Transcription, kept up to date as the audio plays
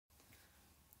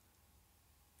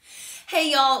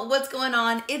Hey y'all, what's going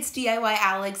on? It's DIY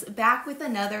Alex back with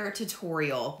another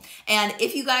tutorial. And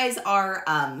if you guys are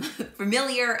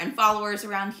familiar and followers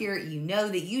around here, you know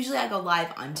that usually I go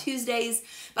live on Tuesdays,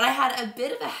 but I had a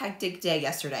bit of a hectic day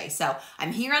yesterday. So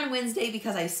I'm here on Wednesday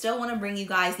because I still want to bring you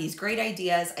guys these great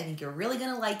ideas. I think you're really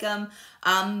going to like them,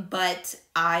 but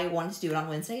I wanted to do it on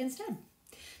Wednesday instead.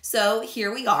 So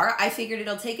here we are. I figured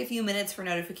it'll take a few minutes for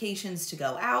notifications to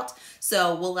go out.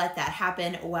 So we'll let that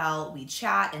happen while we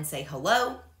chat and say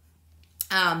hello,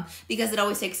 because it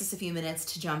always takes us a few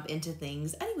minutes to jump into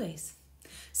things anyways.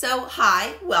 So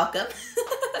hi, welcome.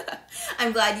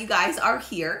 I'm glad you guys are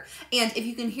here. And if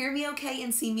you can hear me okay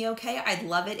and see me okay, I'd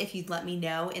love it if you'd let me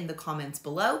know in the comments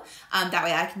below. That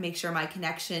way I can make sure my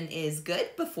connection is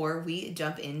good before we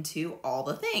jump into all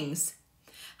the things.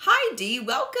 Hi Dee,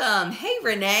 welcome. Hey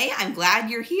Renee, I'm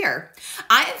glad you're here.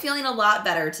 I am feeling a lot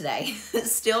better today.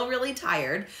 Still really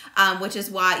tired, which is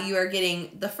why you are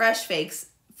getting the fresh face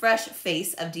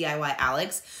of DIY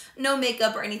Alex. No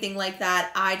makeup or anything like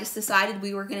that. I just decided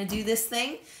we were gonna do this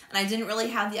thing and I didn't really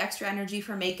have the extra energy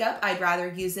for makeup. I'd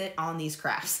rather use it on these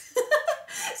crafts.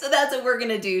 So that's what we're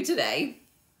gonna do today.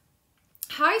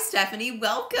 Hi Stephanie,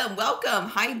 welcome, welcome.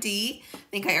 Hi Dee, I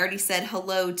think I already said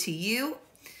hello to you.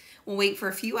 We'll wait for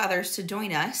a few others to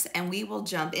join us and we will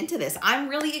jump into this. I'm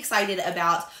really excited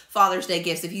about Father's Day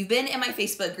gifts. If you've been in my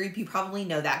Facebook group, you probably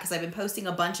know that because I've been posting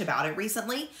a bunch about it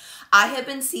recently. I have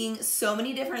been seeing so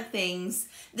many different things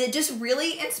that just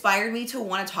really inspired me to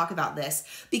want to talk about this,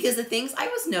 because the things I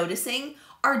was noticing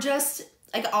are just,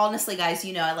 like, honestly guys,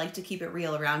 you know I like to keep it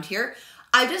real around here.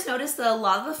 I just noticed that a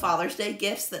lot of the Father's Day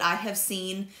gifts that I have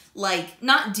seen, like,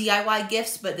 not DIY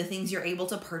gifts, but the things you're able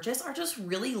to purchase are just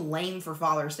really lame for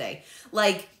Father's Day.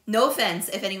 Like, no offense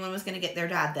if anyone was going to get their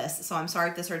dad this, so I'm sorry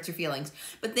if this hurts your feelings,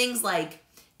 but things like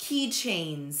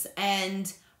keychains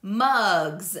and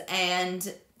mugs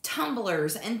and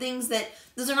tumblers and things that,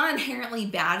 those are not inherently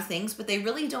bad things, but they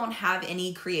really don't have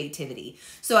any creativity.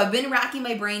 So I've been racking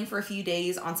my brain for a few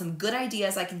days on some good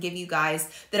ideas I can give you guys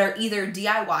that are either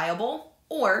DIY-able,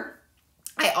 or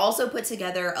I also put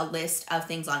together a list of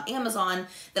things on Amazon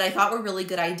that I thought were really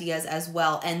good ideas as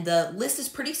well. And the list is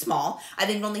pretty small. I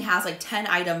think it only has like 10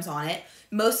 items on it.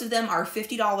 Most of them are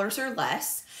 $50 or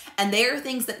less. And they are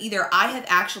things that either I have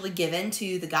actually given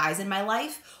to the guys in my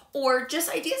life, or just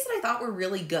ideas that I thought were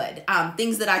really good.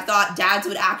 Things that I thought dads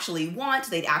would actually want,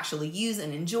 they'd actually use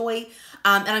and enjoy.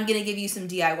 And I'm gonna give you some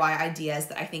DIY ideas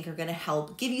that I think are gonna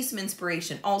help give you some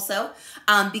inspiration also,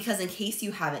 because in case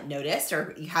you haven't noticed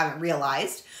or you haven't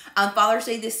realized, Father's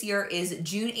Day this year is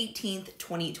June 18th,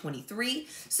 2023.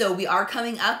 So we are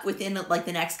coming up within like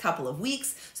the next couple of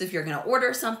weeks. So if you're gonna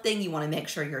order something, you wanna make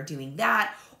sure you're doing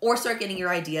that, or start getting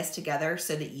your ideas together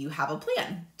so that you have a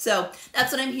plan. So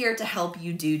that's what I'm here to help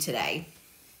you do today.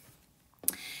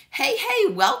 Hey,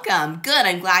 welcome. Good,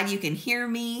 I'm glad you can hear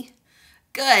me.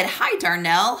 Good, hi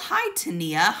Darnell, hi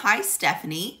Tania, hi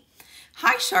Stephanie,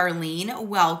 hi Charlene,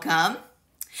 welcome.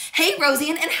 Hey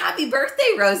Roseanne, and happy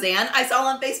birthday, Roseanne. I saw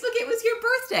on Facebook it was your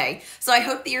birthday. So I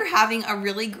hope that you're having a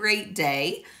really great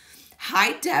day.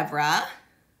 Hi Deborah.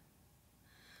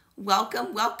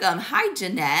 Welcome, welcome. Hi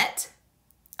Jeanette.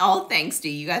 Oh, thanks, Dee.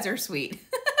 You guys are sweet.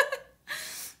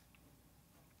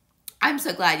 I'm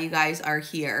so glad you guys are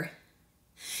here.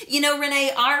 You know, Renee,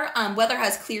 our weather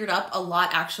has cleared up a lot,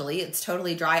 actually. It's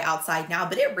totally dry outside now,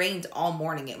 but it rained all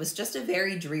morning. It was just a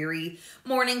very dreary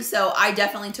morning, so I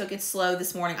definitely took it slow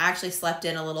this morning. I actually slept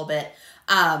in a little bit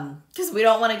because we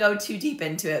don't want to go too deep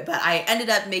into it, but I ended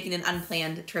up making an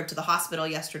unplanned trip to the hospital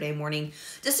yesterday morning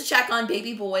just to check on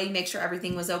baby boy, make sure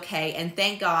everything was okay, and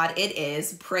thank God it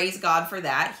is. Praise God for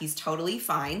that. He's totally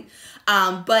fine,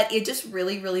 but it just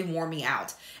really, really wore me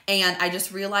out. And I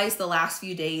just realized the last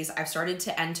few days I've started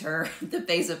to enter the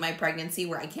phase of my pregnancy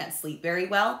where I can't sleep very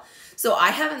well. So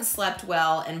I haven't slept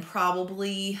well in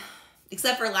probably,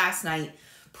 except for last night,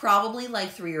 probably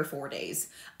like 3 or 4 days.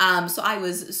 So I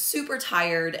was super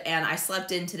tired and I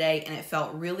slept in today and it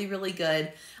felt really, really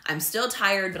good. I'm still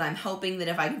tired, but I'm hoping that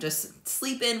if I can just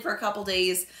sleep in for a couple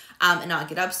days and not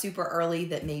get up super early,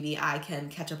 that maybe I can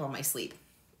catch up on my sleep,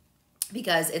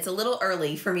 because it's a little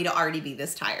early for me to already be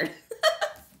this tired.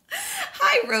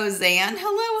 Hi, Roseanne.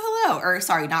 Hello. Or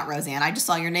sorry, not Roseanne. I just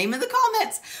saw your name in the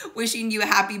comments wishing you a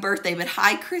happy birthday. But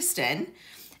hi, Kristen.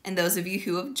 And those of you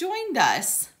who have joined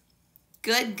us.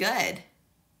 Good.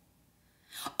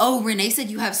 Oh, Renee said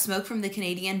you have smoke from the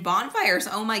Canadian bonfires.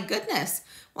 Oh my goodness.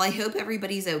 Well, I hope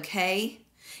everybody's okay.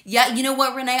 Yeah, you know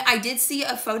what, Renee? I did see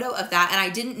a photo of that and I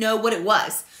didn't know what it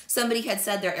was. Somebody had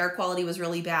said their air quality was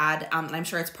really bad, and I'm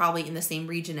sure it's probably in the same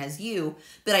region as you,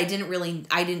 but I didn't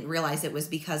realize it was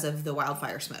because of the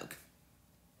wildfire smoke.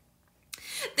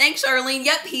 Thanks, Charlene.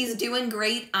 Yep, he's doing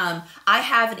great. I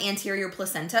have an anterior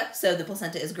placenta, so the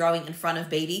placenta is growing in front of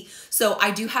baby. So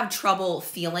I do have trouble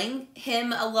feeling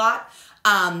him a lot.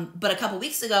 But a couple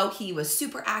weeks ago, he was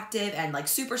super active and like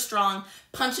super strong,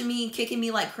 punching me, kicking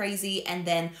me like crazy. And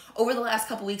then over the last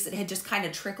couple weeks, it had just kind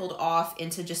of trickled off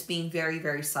into just being very,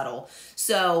 very subtle.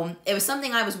 So it was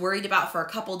something I was worried about for a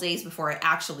couple days before I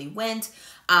actually went.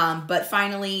 But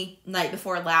finally, night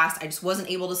before last, I just wasn't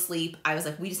able to sleep. I was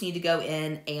like, we just need to go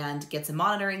in and get some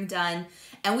monitoring done.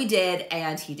 And we did,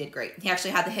 and he did great. He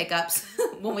actually had the hiccups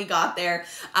when we got there,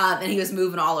 and he was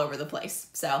moving all over the place.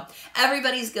 So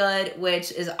everybody's good,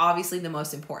 which is obviously the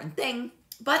most important thing.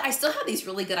 But I still have these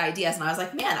really good ideas, and I was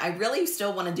like, man, I really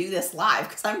still want to do this live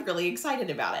because I'm really excited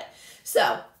about it.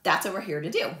 So that's what we're here to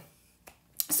do.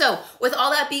 So with all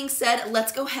that being said,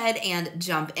 let's go ahead and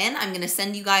jump in. I'm going to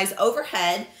send you guys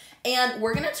overhead, and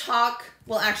we're going to talk.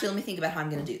 Well, actually, let me think about how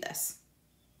I'm going to do this.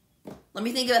 Let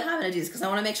me think about how I'm going to do this because I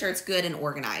want to make sure it's good and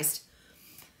organized.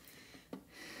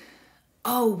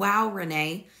 Oh, wow,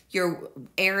 Renee. Your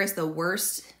air is the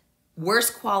worst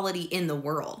quality in the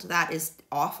world. That is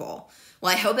awful.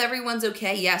 Well, I hope everyone's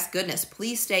okay. Yes, goodness.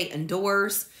 Please stay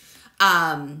indoors.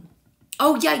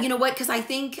 Oh, yeah, you know what? Because I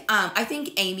think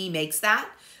Amy makes that.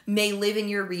 May live in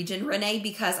your region, Renee,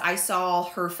 because I saw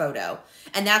her photo.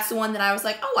 And that's the one that I was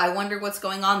like, oh, I wonder what's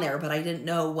going on there, but I didn't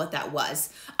know what that was.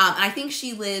 And I think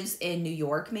she lives in New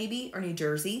York, maybe, or New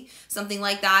Jersey, something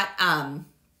like that.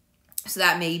 So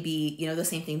that may be, you know, the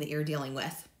same thing that you're dealing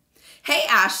with. Hey,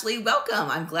 Ashley, welcome.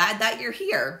 I'm glad that you're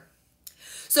here.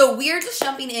 So we're just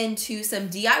jumping into some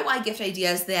DIY gift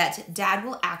ideas that Dad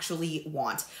will actually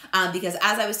want. Because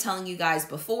as I was telling you guys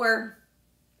before,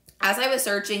 as I was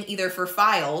searching either for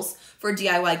files for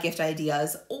DIY gift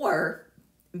ideas or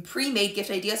pre-made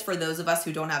gift ideas for those of us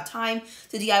who don't have time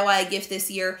to DIY a gift this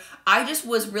year, I just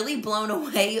was really blown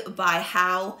away by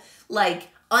how like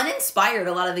uninspired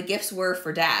a lot of the gifts were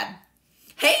for Dad.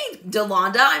 Hey,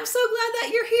 Delonda, I'm so glad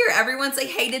that you're here. Everyone say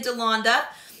hey to Delonda.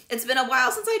 It's been a while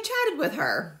since I chatted with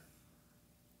her.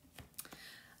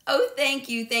 Oh, thank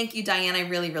you, Diane. I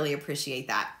really, really appreciate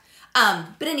that.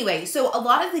 But anyway, so a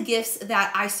lot of the gifts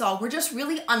that I saw were just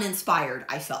really uninspired,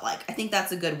 I felt like. I think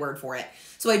that's a good word for it.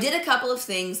 So I did a couple of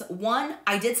things. One,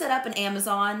 I did set up an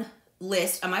Amazon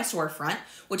list on my storefront,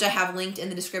 which I have linked in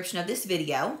the description of this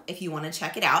video if you want to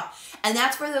check it out. And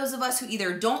that's for those of us who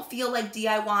either don't feel like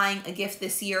DIYing a gift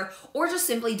this year or just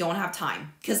simply don't have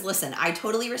time. Because listen, I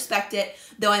totally respect it.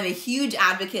 Though I'm a huge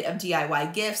advocate of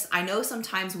DIY gifts, I know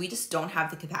sometimes we just don't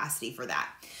have the capacity for that.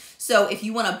 So if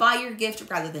you want to buy your gift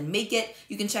rather than make it,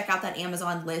 you can check out that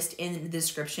Amazon list in the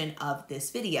description of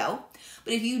this video.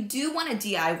 But if you do want to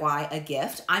DIY a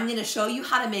gift, I'm going to show you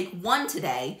how to make one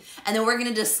today, and then we're going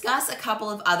to discuss a couple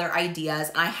of other ideas.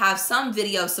 And I have some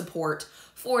video support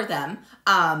for them,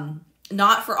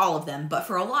 not for all of them, but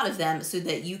for a lot of them so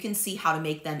that you can see how to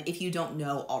make them if you don't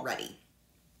know already.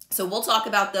 So we'll talk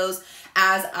about those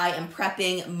as I am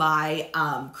prepping my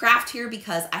craft here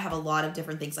because I have a lot of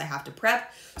different things I have to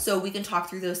prep. So we can talk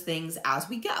through those things as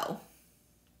we go.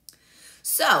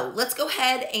 So let's go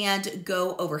ahead and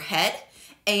go overhead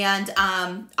and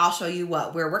I'll show you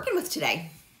what we're working with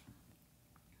today.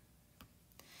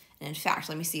 And in fact,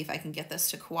 let me see if I can get this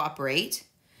to cooperate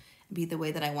and be the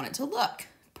way that I want it to look.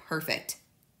 Perfect.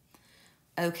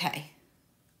 Okay.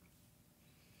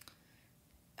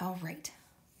 All right.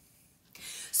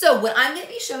 So what I'm going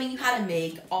to be showing you how to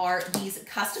make are these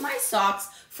customized socks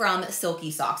from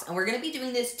Silky Socks. And we're going to be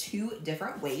doing this two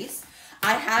different ways.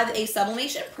 I have a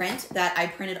sublimation print that I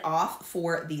printed off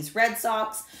for these red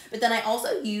socks, but then I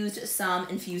also used some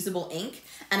Infusible ink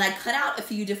and I cut out a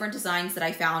few different designs that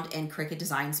I found in Cricut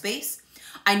Design Space.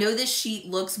 I know this sheet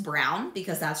looks brown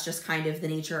because that's just kind of the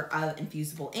nature of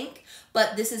Infusible ink,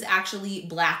 but this is actually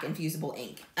black Infusible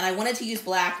ink. And I wanted to use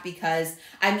black because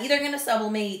I'm either going to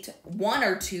sublimate one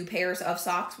or two pairs of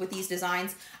socks with these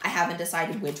designs. I haven't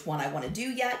decided which one I want to do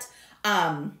yet.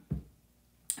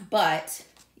 But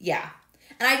yeah.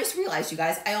 And I just realized, you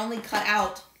guys, I only cut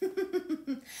out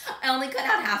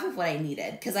half of what I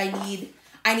needed because I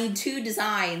need two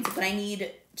designs, but I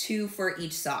need two for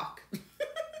each sock.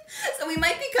 So we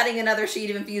might be cutting another sheet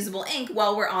of Infusible ink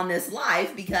while we're on this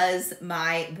live because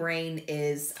my brain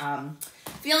is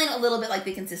feeling a little bit like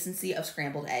the consistency of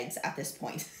scrambled eggs at this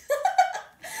point.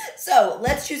 So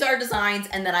let's choose our designs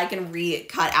and then I can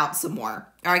cut out some more,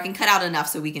 or I can cut out enough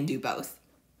so we can do both.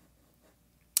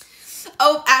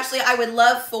 Oh, Ashley, I would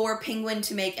love for Penguin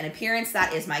to make an appearance.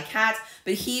 That is my cat,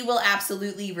 but he will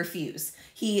absolutely refuse.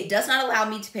 He does not allow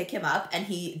me to pick him up, and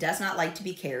he does not like to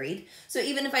be carried. So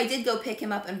even if I did go pick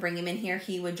him up and bring him in here,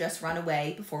 he would just run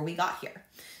away before we got here.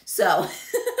 So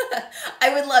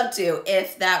I would love to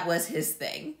if that was his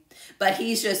thing. But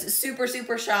he's just super,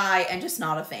 super shy and just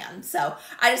not a fan. So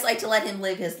I just like to let him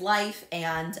live his life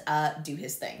and do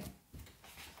his thing.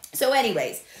 So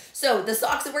anyways, so the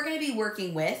socks that we're going to be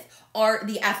working with are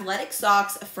the athletic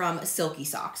socks from Silky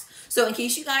Socks. So in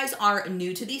case you guys are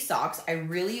new to these socks, I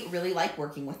really, really like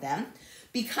working with them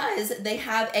because they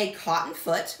have a cotton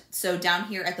foot. So down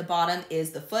here at the bottom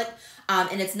is the foot,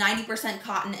 and it's 90%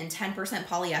 cotton and 10%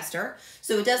 polyester.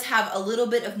 So it does have a little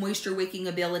bit of moisture wicking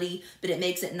ability, but it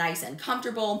makes it nice and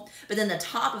comfortable. But then the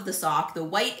top of the sock, the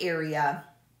white area,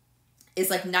 is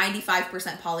like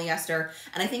 95% polyester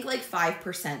and I think like 5%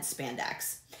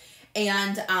 spandex.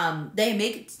 And they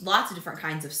make lots of different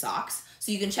kinds of socks.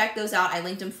 So you can check those out. I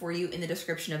linked them for you in the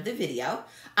description of the video.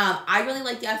 I really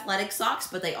like the athletic socks,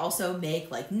 but they also make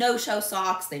like no-show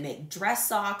socks. They make dress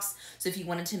socks. So if you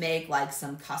wanted to make like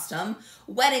some custom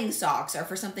wedding socks or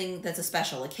for something that's a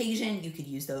special occasion, you could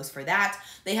use those for that.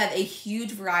 They have a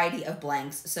huge variety of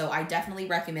blanks. So I definitely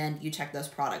recommend you check those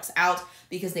products out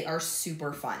because they are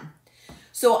super fun.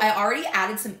 So I already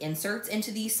added some inserts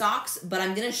into these socks, but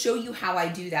I'm going to show you how I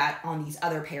do that on these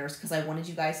other pairs because I wanted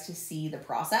you guys to see the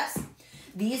process.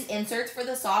 These inserts for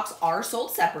the socks are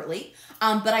sold separately,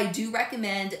 but I do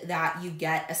recommend that you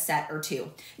get a set or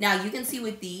two. Now you can see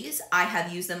with these, I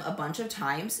have used them a bunch of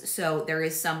times, so there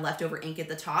is some leftover ink at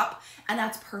the top, and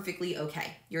that's perfectly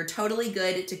okay. You're totally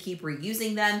good to keep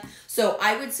reusing them. So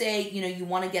I would say, you know, you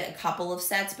want to get a couple of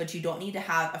sets, but you don't need to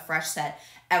have a fresh set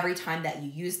every time that you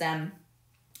use them.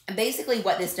 And basically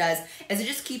what this does is it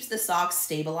just keeps the socks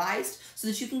stabilized so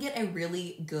that you can get a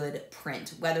really good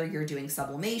print, whether you're doing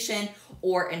sublimation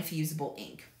or infusible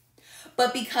ink.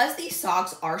 But because these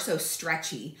socks are so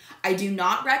stretchy, I do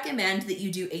not recommend that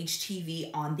you do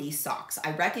HTV on these socks.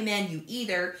 I recommend you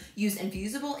either use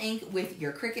infusible ink with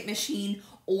your Cricut machine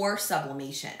or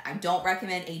sublimation. I don't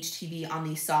recommend HTV on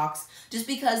these socks just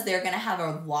because they're going to have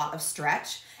a lot of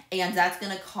stretch. And that's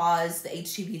going to cause the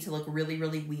HTV to look really,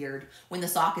 really weird when the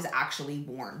sock is actually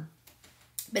worn.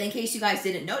 But in case you guys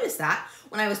didn't notice that,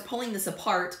 when I was pulling this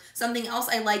apart, something else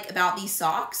I like about these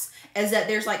socks is that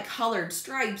there's like colored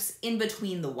stripes in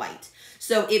between the white.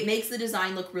 So it makes the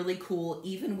design look really cool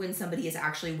even when somebody is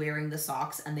actually wearing the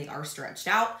socks and they are stretched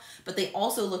out. But they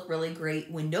also look really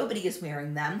great when nobody is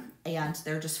wearing them and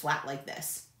they're just flat like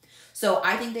this. So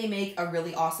I think they make a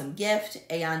really awesome gift,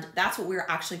 and that's what we're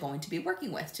actually going to be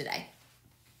working with today.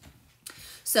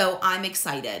 So I'm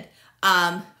excited.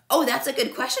 Oh, that's a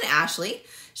good question, Ashley.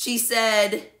 She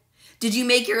said, did you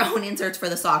make your own inserts for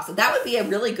the socks? That would be a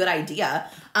really good idea.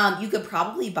 You could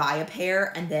probably buy a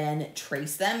pair and then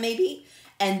trace them maybe,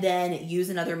 and then use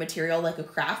another material like a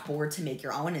craft board to make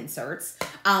your own inserts.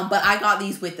 But I got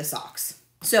these with the socks.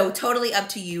 So totally up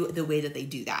to you the way that they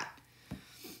do that.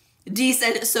 Dee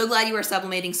said, so glad you are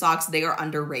sublimating socks. They are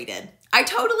underrated. I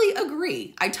totally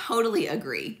agree. I totally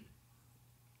agree.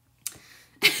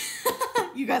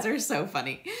 You guys are so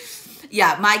funny.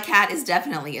 Yeah, my cat is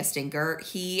definitely a stinker.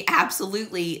 He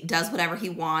absolutely does whatever he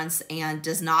wants and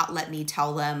does not let me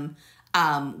tell them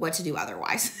what to do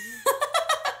otherwise.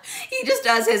 He just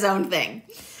does his own thing.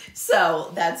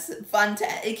 So that's fun.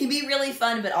 It can be really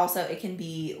fun, but also it can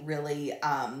be really,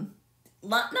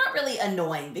 not really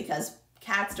annoying because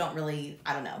cats don't really,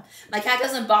 I don't know. My cat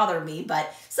doesn't bother me,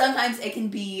 but sometimes it can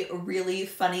be really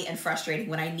funny and frustrating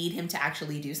when I need him to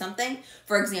actually do something.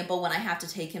 For example, when I have to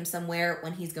take him somewhere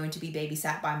when he's going to be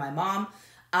babysat by my mom,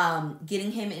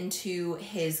 getting him into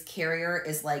his carrier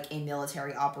is like a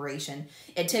military operation.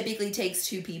 It typically takes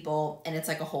 2 people and it's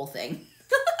like a whole thing.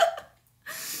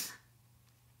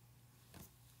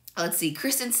 Let's see.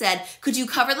 Kristen said, could you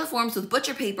cover the forms with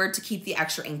butcher paper to keep the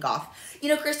extra ink off? You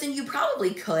know, Kristen, you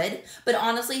probably could, but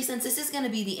honestly, since this is going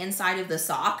to be the inside of the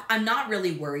sock, I'm not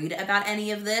really worried about any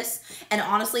of this. And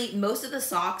honestly, most of the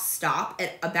socks stop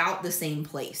at about the same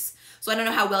place. So I don't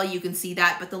know how well you can see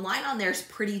that, but the line on there is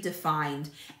pretty defined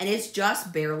and it's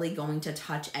just barely going to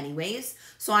touch anyways.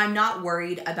 So I'm not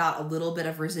worried about a little bit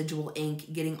of residual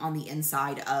ink getting on the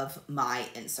inside of my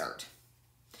insert.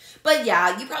 But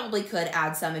yeah, you probably could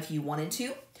add some if you wanted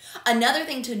to. Another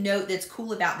thing to note that's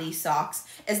cool about these socks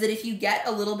is that if you get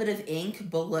a little bit of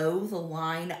ink below the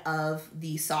line of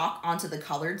the sock onto the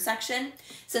colored section,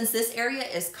 since this area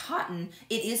is cotton,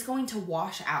 it is going to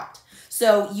wash out.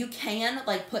 So you can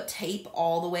like put tape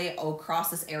all the way across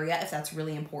this area if that's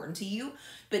really important to you.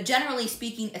 But generally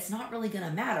speaking, it's not really gonna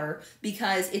matter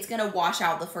because it's gonna wash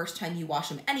out the first time you wash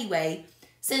them anyway,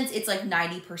 since it's like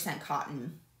 90%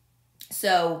 cotton.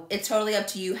 So it's totally up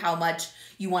to you how much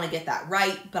you want to get that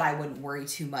right, but I wouldn't worry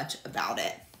too much about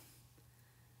it.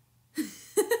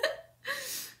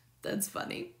 That's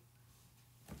funny.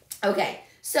 Okay,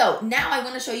 So now I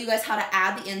want to show you guys how to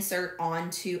add the insert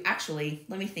onto, actually,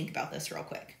 let me think about this real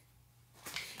quick.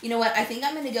 You know what? I think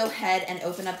I'm going to go ahead and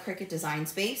open up Cricut Design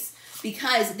Space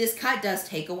because this cut does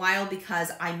take a while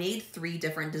because I made 3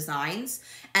 different designs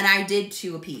and I did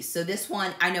 2 a piece. So this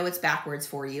one, I know it's backwards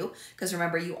for you because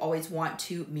remember, you always want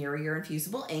to mirror your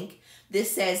Infusible ink.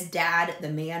 This says Dad, the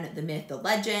man, the myth, the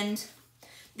legend.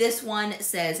 This one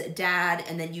says Dad,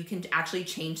 and then you can actually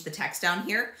change the text down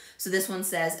here. So this one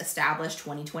says established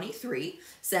 2023.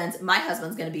 Since my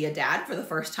husband's gonna be a dad for the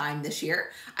first time this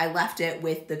year, I left it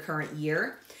with the current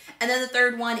year. And then the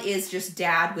third one is just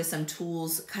Dad with some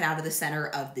tools cut out of the center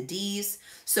of the D's.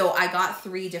 So I got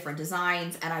 3 different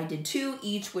designs and I did 2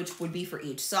 each, which would be for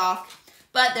each sock.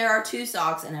 But there are 2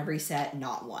 socks in every set,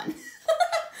 not 1.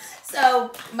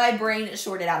 So my brain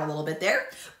shorted out a little bit there,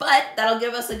 but that'll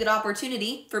give us a good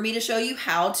opportunity for me to show you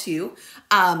how to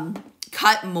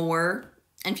cut more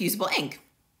Infusible ink.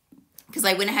 Because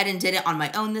I went ahead and did it on my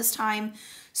own this time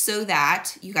so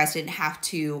that you guys didn't have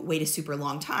to wait a super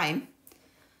long time.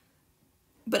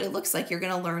 But it looks like you're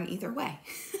gonna learn either way.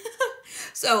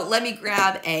 So let me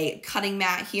grab a cutting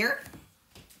mat here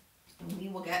and we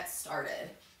will get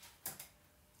started.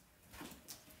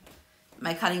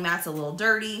 My cutting mat's a little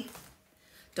dirty.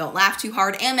 Don't laugh too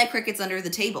hard. And my Cricut's under the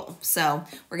table. So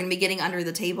we're going to be getting under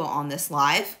the table on this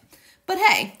live. But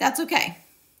hey, that's okay.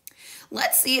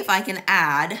 Let's see if I can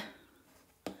add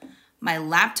my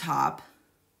laptop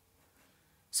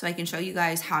so I can show you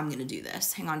guys how I'm going to do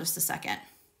this. Hang on just a second.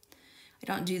 I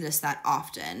don't do this that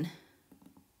often.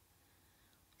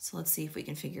 So let's see if we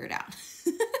can figure it out.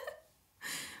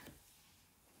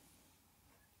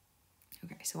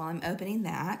 Okay, so while I'm opening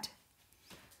that,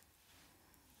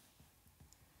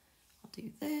 do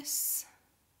this.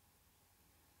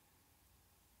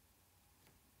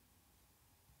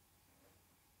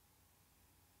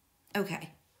 Okay,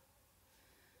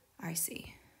 I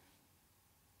see.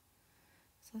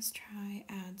 So let's try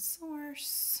add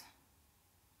source.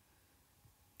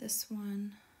 This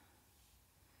one,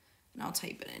 and I'll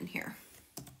type it in here.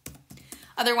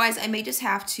 Otherwise, I may just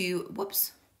have to,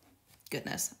 whoops.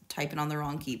 Goodness, typing on the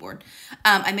wrong keyboard.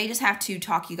 I may just have to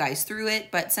talk you guys through it,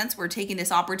 but since we're taking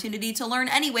this opportunity to learn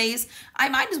anyways, I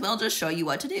might as well just show you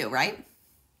what to do, right?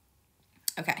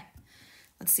 Okay,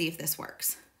 let's see if this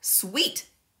works. Sweet.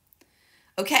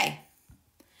 Okay,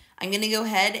 I'm gonna go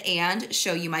ahead and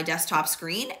show you my desktop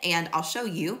screen and I'll show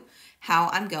you how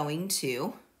I'm going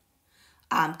to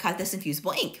cut this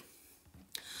Infusible ink.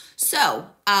 So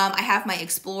I have my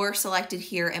Explorer selected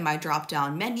here in my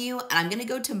drop-down menu, and I'm gonna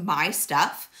go to My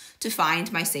Stuff to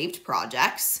find my saved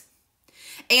projects.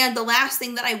 And the last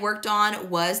thing that I worked on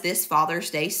was this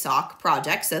Father's Day sock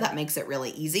project, so that makes it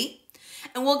really easy.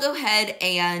 And we'll go ahead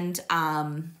and,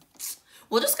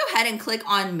 we'll just go ahead and click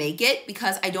on Make It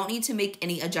because I don't need to make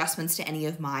any adjustments to any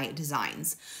of my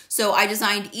designs. So I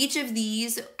designed each of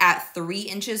these at 3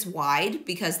 inches wide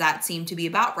because that seemed to be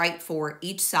about right for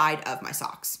each side of my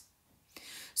socks.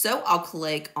 So I'll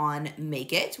click on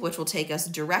Make It, which will take us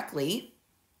directly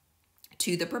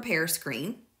to the Prepare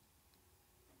screen.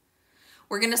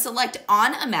 We're going to select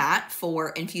on a mat for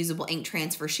Infusible ink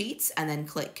transfer sheets and then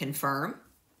click Confirm.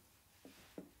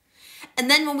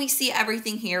 And then when we see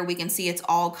everything here, we can see it's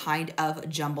all kind of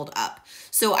jumbled up.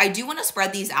 So I do want to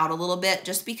spread these out a little bit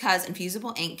just because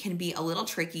Infusible ink can be a little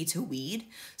tricky to weed.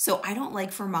 So I don't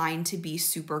like for mine to be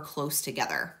super close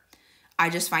together. I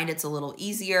just find it's a little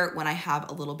easier when I have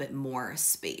a little bit more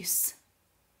space.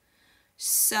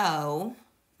 So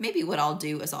maybe what I'll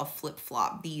do is I'll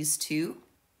flip-flop these 2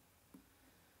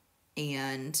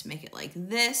 and make it like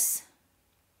this.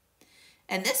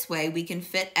 And this way we can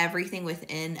fit everything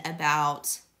within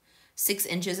about 6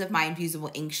 inches of my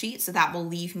Infusible ink sheet. So that will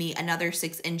leave me another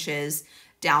 6 inches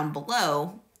down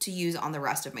below to use on the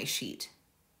rest of my sheet.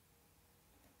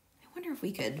 I wonder if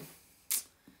we could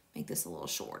make this a little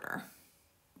shorter.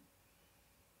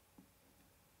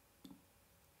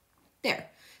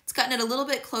 There, it's cutting it a little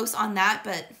bit close on that,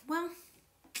 but well,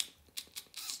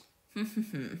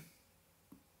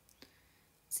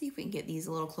 see if we can get these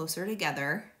a little closer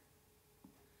together.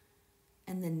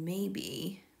 And then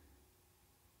maybe,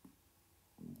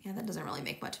 yeah, that doesn't really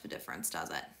make much of a difference,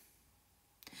 does it?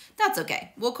 That's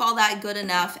okay. We'll call that good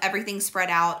enough. Everything's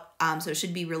spread out, so it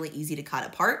should be really easy to cut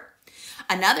apart.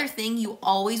 Another thing you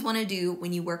always want to do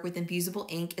when you work with Infusible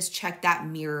ink is check that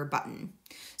mirror button.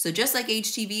 So just like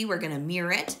HTV, we're going to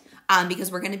mirror it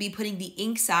because we're going to be putting the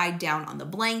ink side down on the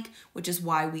blank, which is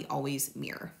why we always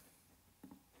mirror.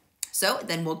 So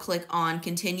then we'll click on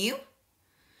Continue.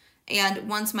 And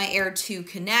once my Air 2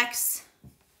 connects,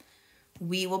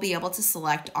 we will be able to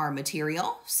select our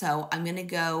material. So I'm gonna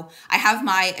go, I have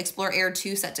my Explorer Air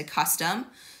 2 set to custom.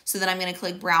 So then I'm gonna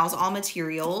click Browse All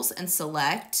Materials and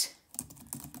select,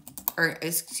 or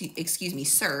excuse me,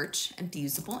 search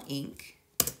Infusible Ink.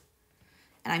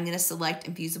 And I'm gonna select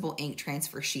Infusible Ink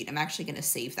Transfer Sheet. I'm actually gonna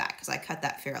save that because I cut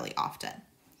that fairly often.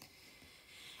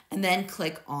 And then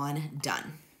click on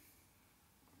Done.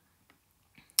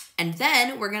 And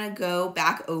then we're gonna go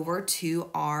back over to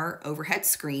our overhead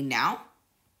screen now,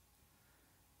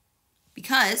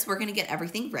 because we're gonna get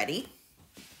everything ready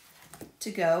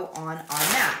to go on our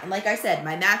mat. And like I said,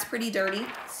 my mat's pretty dirty,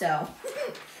 so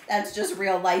that's just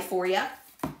real life for you.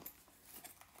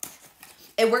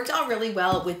 It worked out really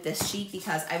well with this sheet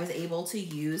because I was able to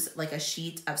use like a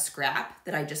sheet of scrap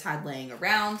that I just had laying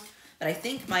around, but I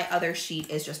think my other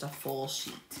sheet is just a full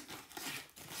sheet.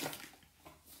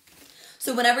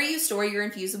 So whenever you store your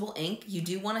infusible ink, you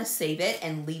do want to save it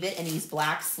and leave it in these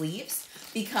black sleeves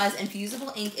because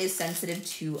infusible ink is sensitive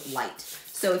to light.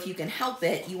 So if you can help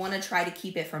it, you want to try to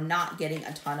keep it from not getting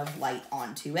a ton of light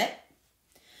onto it.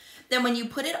 Then when you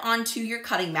put it onto your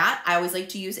cutting mat, I always like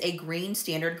to use a green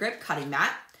standard grip cutting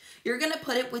mat. You're going to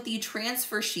put it with the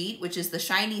transfer sheet, which is the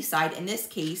shiny side, in this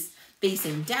case,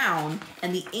 facing down,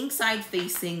 and the ink side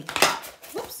facing up.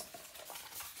 Whoops.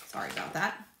 Sorry about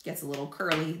that. Gets a little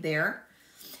curly there.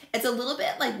 It's a little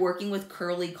bit like working with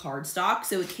curly cardstock,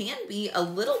 so it can be a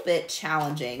little bit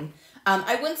challenging.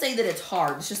 I wouldn't say that it's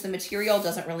hard, it's just the material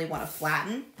doesn't really want to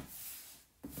flatten.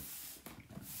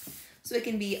 So it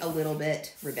can be a little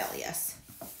bit rebellious.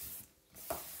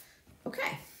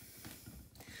 Okay.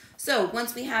 So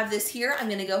once we have this here, I'm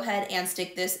gonna go ahead and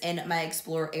stick this in my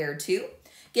Explorer Air 2.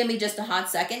 Give me just a hot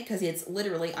second because it's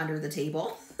literally under the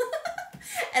table.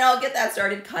 And I'll get that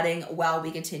started cutting while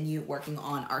we continue working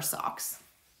on our socks.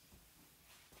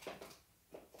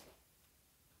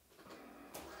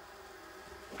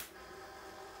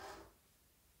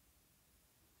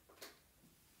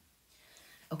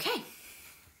 Okay,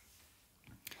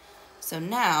 so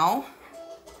now,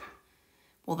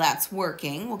 well, that's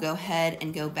working. We'll go ahead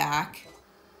and go back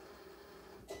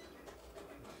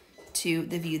to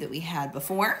the view that we had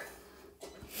before.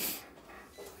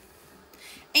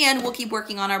 And we'll keep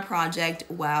working on our project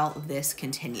while this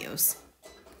continues.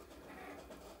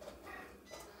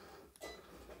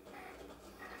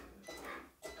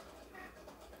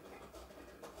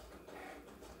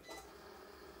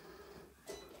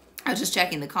 I was just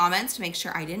checking the comments to make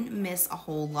sure I didn't miss a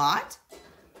whole lot.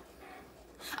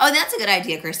 Oh, that's a good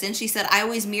idea, Kristen. She said, I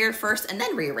always mirror first and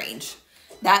then rearrange.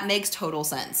 That makes total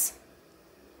sense.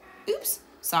 Oops,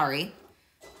 sorry.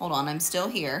 Hold on, I'm still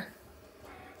here.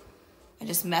 I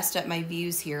just messed up my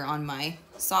views here on my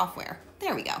software.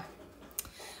 There we go.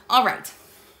 All right.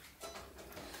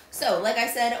 So, like I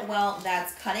said, while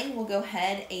that's cutting, we'll go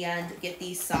ahead and get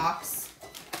these socks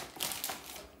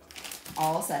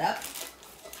all set up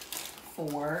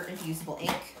for Infusible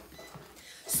Ink.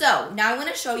 So now I want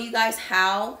to show you guys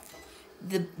how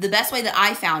the best way that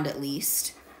I found, at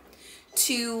least,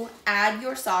 to add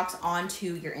your socks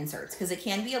onto your inserts, because it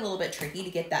can be a little bit tricky to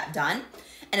get that done,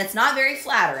 and it's not very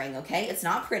flattering. Okay, it's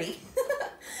not pretty.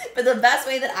 But the best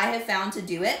way that I have found to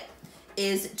do it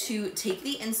is to take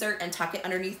the insert and tuck it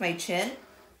underneath my chin,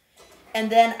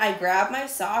 and then I grab my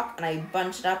sock and I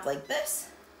bunch it up like this.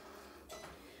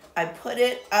 I put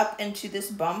it up into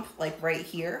this bump, like right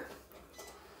here.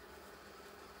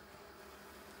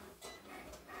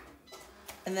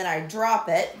 And then I drop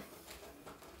it.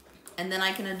 And then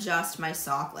I can adjust my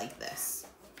sock like this.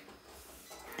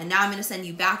 And now I'm going to send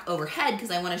you back overhead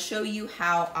because I want to show you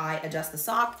how I adjust the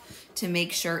sock to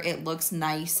make sure it looks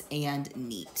nice and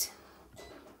neat.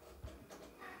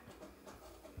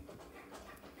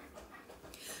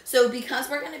 So because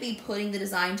we're going to be putting the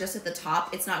design just at the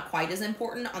top, it's not quite as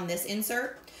important on this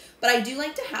insert, but I do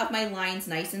like to have my lines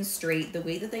nice and straight the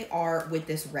way that they are with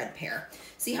this red pair.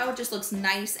 See how it just looks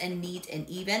nice and neat and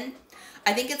even?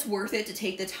 I think it's worth it to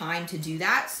take the time to do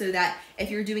that so that if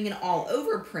you're doing an all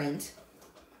over print,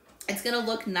 it's going to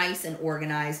look nice and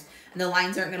organized and the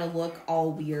lines aren't going to look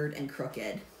all weird and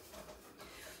crooked.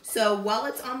 So while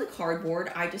it's on the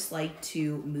cardboard, I just like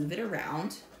to move it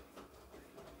around.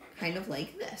 Kind of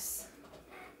like this.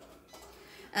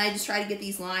 And I just try to get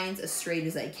these lines as straight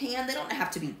as I can. They don't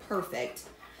have to be perfect,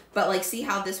 but like see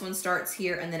how this one starts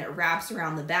here and then it wraps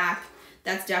around the back.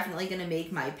 That's definitely going to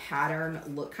make my pattern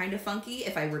look kind of funky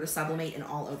if I were to sublimate an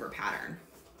all over pattern.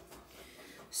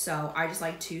 So I just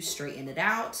like to straighten it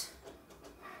out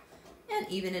and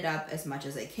even it up as much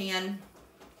as I can.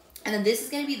 And then this is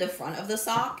going to be the front of the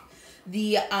sock.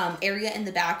 The area in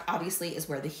the back obviously is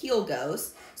where the heel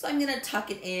goes. So I'm going to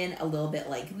tuck it in a little bit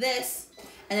like this.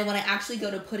 And then when I actually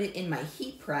go to put it in my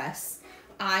heat press,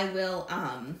 I will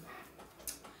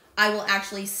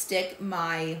actually stick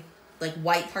my like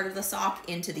white part of the sock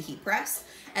into the heat press,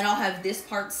 and I'll have this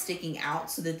part sticking out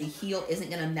so that the heel isn't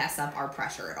gonna mess up our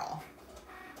pressure at all.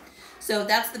 So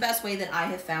that's the best way that I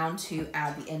have found to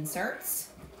add the inserts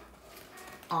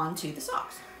onto the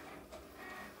socks.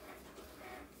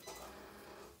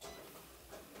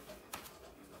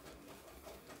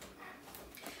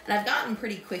 And I've gotten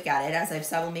pretty quick at it as I've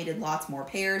sublimated lots more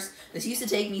pairs. This used to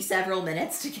take me several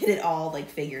minutes to get it all like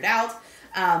figured out.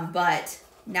 But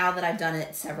now that I've done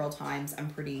it several times, I'm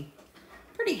pretty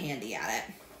handy at it.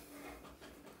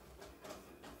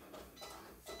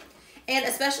 And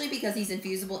especially because these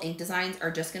infusible ink designs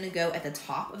are just gonna go at the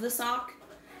top of the sock.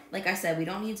 Like I said, we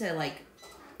don't need to like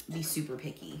be super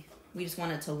picky. We just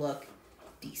want it to look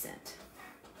decent.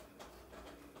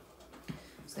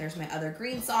 So there's my other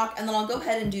green sock, and then I'll go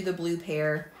ahead and do the blue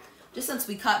pair. Just since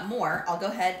we cut more, I'll go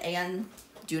ahead and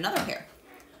do another pair.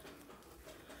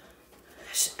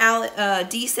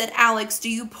 D said, Alex, do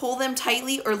you pull them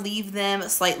tightly or leave them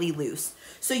slightly loose?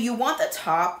 So you want the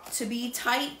top to be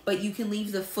tight, but you can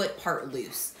leave the foot part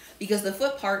loose, because the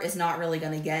foot part is not really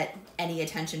going to get any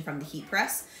attention from the heat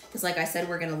press, because like I said,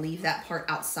 we're going to leave that part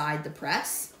outside the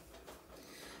press.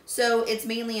 So it's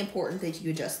mainly important that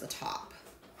you adjust the top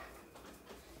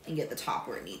and get the top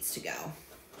where it needs to go.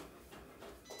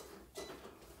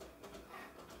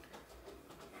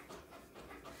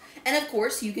 And of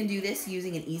course, you can do this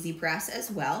using an easy press as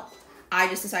well. I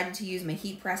just decided to use my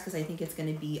heat press because I think it's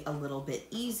going to be a little bit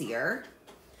easier.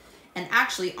 And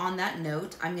actually, on that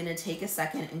note, I'm going to take a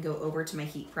second and go over to my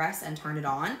heat press and turn it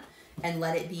on and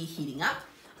let it be heating up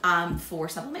for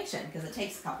sublimation, because it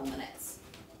takes a couple minutes.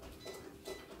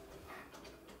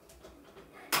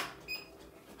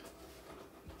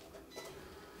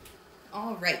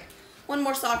 All right, one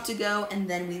more sock to go, and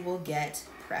then we will get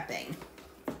prepping.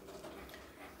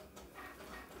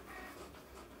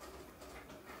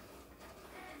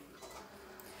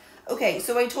 Okay,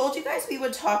 so I told you guys we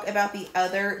would talk about the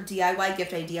other DIY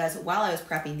gift ideas while I was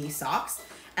prepping these socks,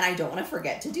 and I don't want to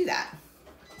forget to do that.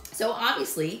 So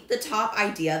obviously, the top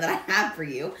idea that I have for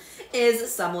you is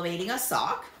sublimating a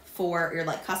sock for your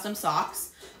like custom socks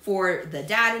for the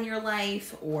dad in your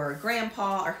life or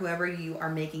grandpa or whoever you are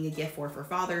making a gift for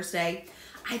Father's Day.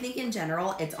 I think in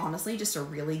general, it's honestly just a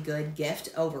really good gift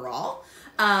overall.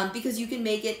 Because you can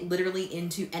make it literally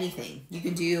into anything. You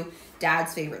can do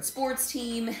dad's favorite sports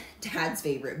team, dad's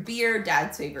favorite beer,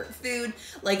 dad's favorite food,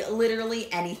 like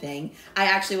literally anything. I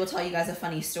actually will tell you guys a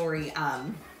funny story.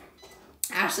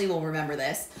 Ashley will remember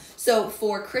this. So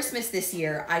for Christmas this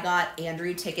year, I got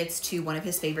Andrew tickets to one of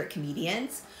his favorite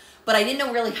comedians, but I didn't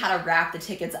know really how to wrap the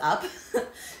tickets up.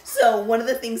 So one of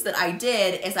the things that I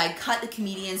did is I cut the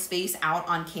comedian's face out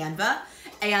on Canva,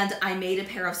 and I made a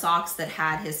pair of socks that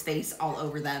had his face all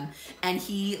over them. And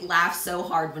he laughed so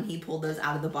hard when he pulled those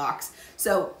out of the box.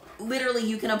 So literally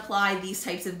you can apply these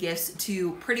types of gifts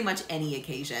to pretty much any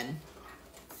occasion.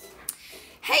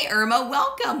 Hey Irma,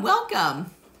 welcome, welcome.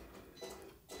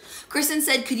 Kristen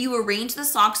said, could you arrange the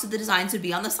socks so the designs would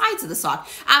be on the sides of the sock?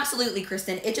 Absolutely,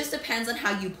 Kristen. It just depends on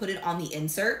how you put it on the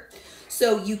insert.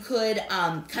 So you could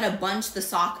kind of bunch the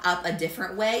sock up a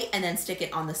different way and then stick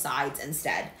it on the sides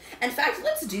instead. In fact,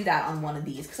 let's do that on one of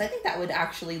these, because I think that would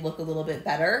actually look a little bit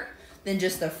better than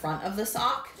just the front of the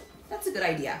sock. That's a good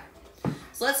idea.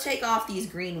 So let's take off these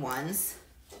green ones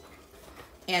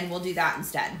and we'll do that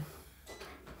instead.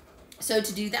 So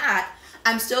to do that,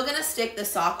 I'm still gonna stick the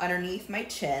sock underneath my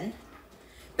chin,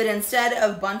 but instead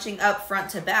of bunching up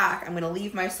front to back, I'm gonna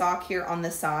leave my sock here on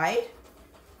the side.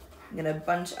 I'm gonna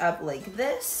bunch up like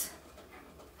this.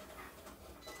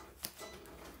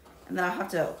 And then I'll have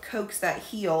to coax that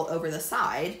heel over the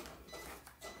side,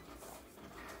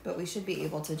 but we should be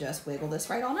able to just wiggle this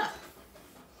right on up.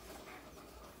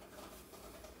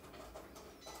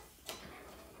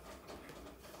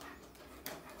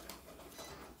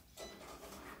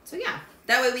 So yeah,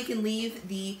 that way we can leave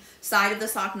the side of the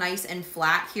sock nice and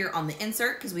flat here on the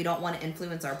insert, because we don't want to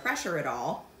influence our pressure at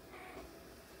all.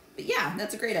 But yeah,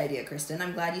 that's a great idea, Kristen.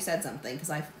 I'm glad you said something, because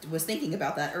I was thinking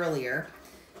about that earlier,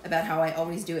 about how I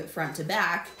always do it front to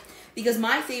back, because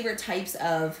my favorite types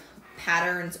of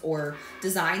patterns or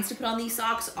designs to put on these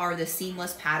socks are the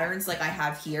seamless patterns like I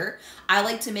have here. I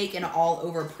like to make an all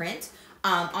over print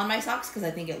on my socks because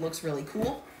I think it looks really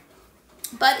cool.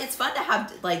 But it's fun to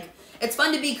have, like, it's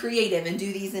fun to be creative and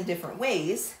do these in different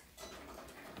ways.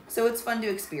 So it's fun to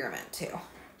experiment too.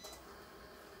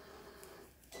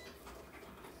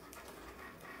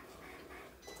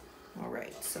 All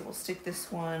right, so we'll stick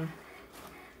this one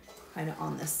kind of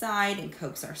on the side and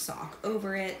coax our sock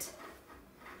over it.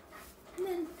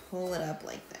 and pull it up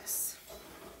like this.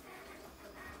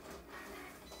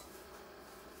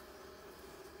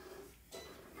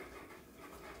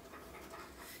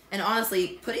 And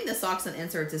honestly, putting the socks on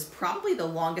inserts is probably the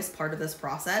longest part of this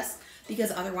process because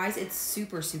otherwise it's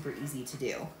super, super easy to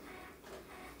do.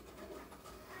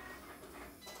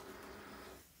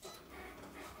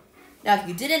 Now, if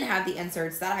you didn't have the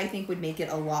inserts, that I think would make it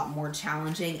a lot more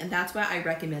challenging, and that's why I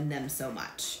recommend them so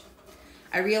much.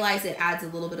 I realize it adds a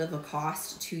little bit of a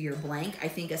cost to your blank. I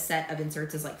think a set of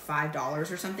inserts is like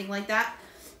 $5 or something like that.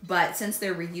 But since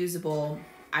they're reusable,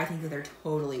 I think that they're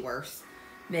totally worth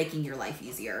making your life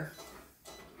easier.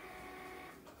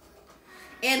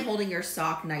 And holding your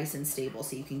sock nice and stable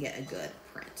so you can get a good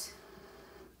print.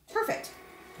 Perfect.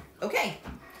 Okay.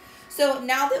 So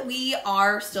now that we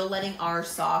are still letting our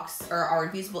socks or our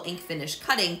Infusible Ink finish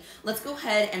cutting, let's go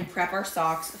ahead and prep our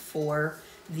socks for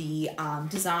the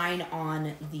design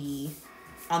on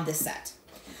this set.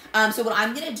 So what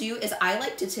I'm gonna do is I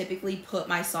like to typically put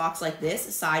my socks like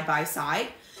this side by side.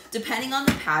 Depending on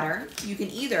the pattern, you can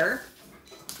either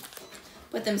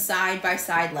put them side by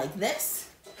side like this,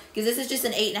 because this is just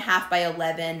an 8.5 by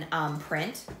 11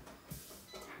 print.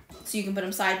 So you can put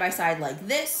them side by side like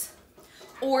this.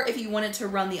 Or if you wanted to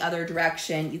run the other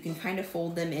direction, you can kind of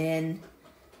fold them in.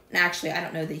 And actually, I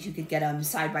don't know that you could get them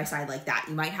side by side like that.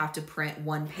 You might have to print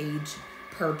one page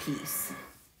per piece.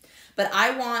 But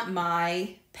I want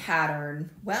my pattern,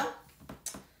 well,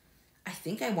 I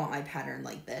think I want my pattern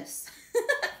like this.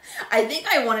 I think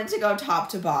I want it to go top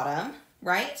to bottom,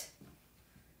 right?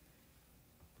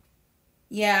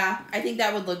 Yeah, I think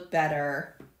that would look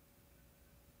better.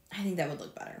 I think that would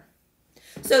look better.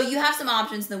 So you have some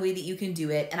options in the way that you can do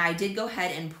it, and I did go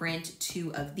ahead and print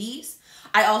 2 of these.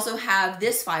 I also have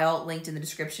this file linked in the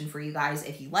description for you guys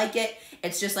if you like it.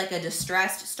 It's just like a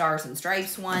distressed stars and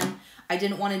stripes one. I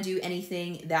didn't want to do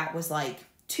anything that was like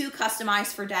too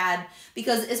customized for dad,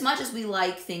 because as much as we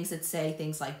like things that say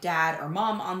things like dad or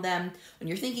mom on them, when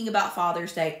you're thinking about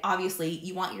Father's Day, obviously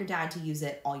you want your dad to use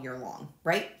it all year long,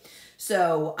 right?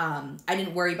 So I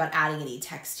didn't worry about adding any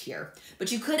text here.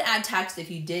 But you could add text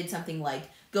if you did something like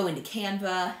go into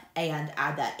Canva and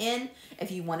add that in.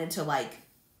 If you wanted to like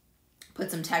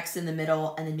put some text in the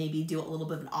middle and then maybe do a little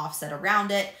bit of an offset around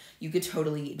it, you could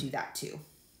totally do that too.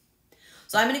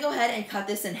 So I'm gonna go ahead and cut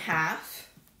this in half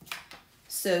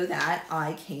so that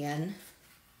I can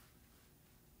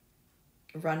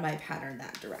run my pattern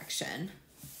that direction.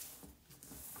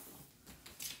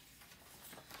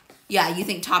 Yeah, you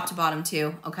think top to bottom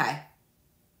too? Okay.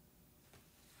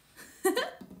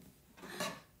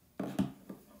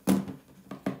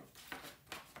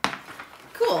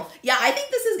 Cool. Yeah, I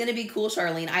think this is going to be cool,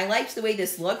 Charlene. I liked the way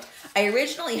this looked. I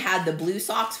originally had the blue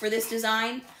socks for this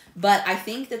design, but I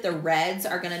think that the reds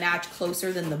are going to match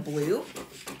closer than the blue.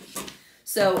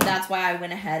 So that's why I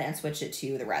went ahead and switched it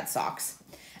to the red socks.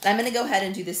 And I'm going to go ahead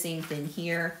and do the same thing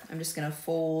here. I'm just going to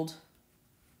fold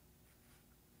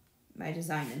my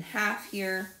design in half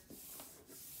here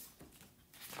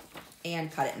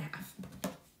and cut it in half.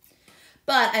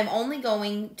 But I'm only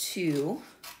going to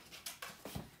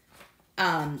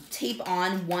tape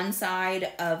on one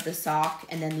side of the sock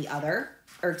and then the other,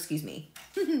 or excuse me,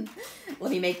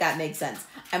 let me make that make sense.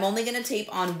 I'm only going to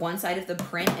tape on one side of the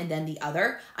print and then the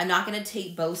other. I'm not going to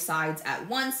tape both sides at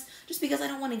once just because I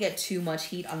don't want to get too much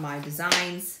heat on my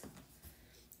designs.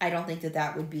 I don't think that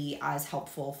that would be as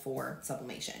helpful for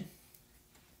sublimation.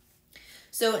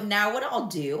 So now what I'll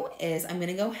do is I'm going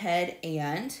to go ahead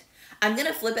and I'm going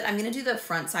to flip it. I'm going to do the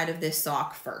front side of this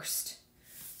sock first.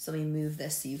 So let me move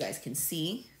this so you guys can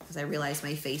see, because I realize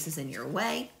my face is in your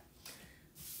way.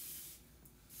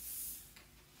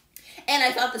 And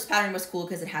I thought this pattern was cool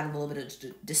because it had a little bit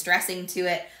of distressing to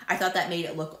it. I thought that made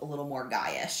it look a little more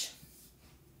guyish.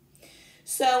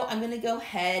 So I'm going to go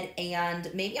ahead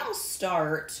and maybe I'll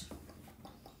start.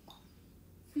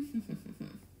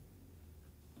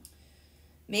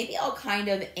 Maybe I'll kind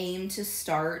of aim to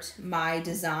start my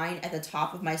design at the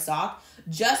top of my sock,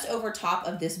 just over top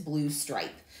of this blue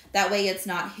stripe. That way it's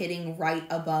not hitting right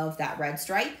above that red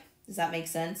stripe. Does that make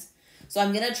sense? So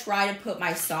I'm gonna try to put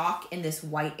my sock in this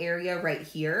white area right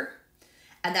here.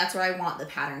 And that's where I want the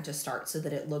pattern to start so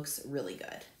that it looks really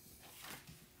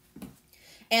good.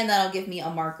 And that'll give me a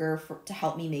marker to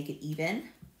help me make it even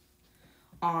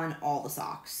on all the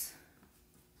socks.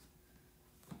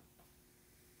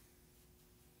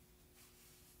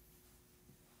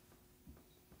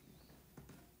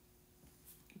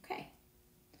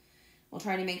 We'll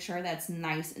try to make sure that's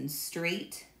nice and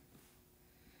straight.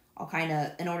 I'll kind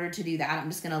of, in order to do that, I'm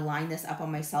just going to line this up on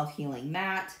my self-healing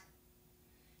mat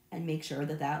and make sure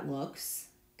that that looks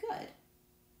good.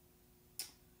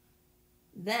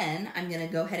 Then I'm gonna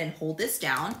go ahead and hold this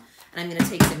down, and I'm gonna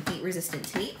take some heat resistant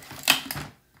tape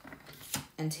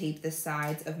and tape the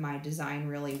sides of my design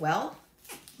really well.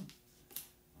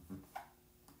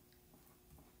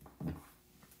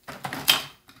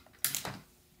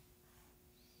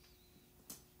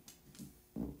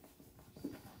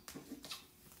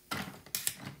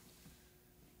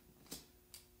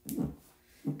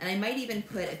 And I might even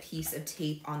put a piece of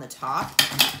tape on the top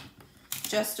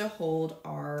just to hold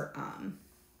our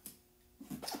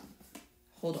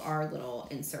little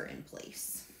insert in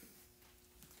place.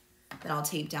 Then I'll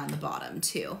tape down the bottom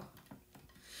too.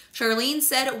 Charlene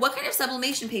said, what kind of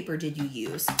sublimation paper did you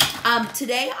use?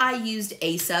 Today I used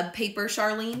A-sub paper,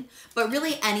 Charlene, but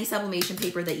really any sublimation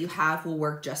paper that you have will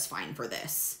work just fine for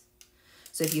this.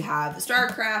 So if you have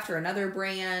StarCraft or another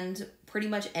brand, pretty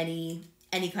much any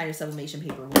kind of sublimation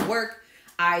paper will work.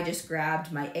 I just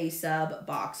grabbed my A-sub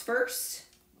box first.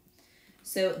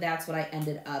 So that's what I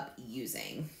ended up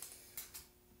using.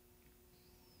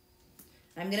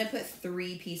 I'm gonna put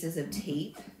 3 pieces of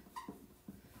tape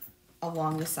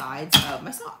along the sides of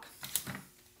my sock.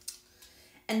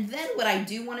 And then what I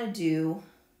do wanna do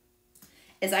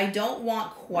is I don't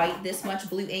want quite this much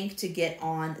blue ink to get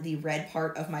on the red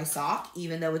part of my sock,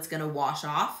 even though it's gonna wash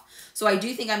off. So I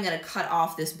do think I'm gonna cut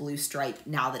off this blue stripe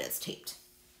now that it's taped.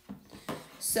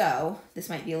 So this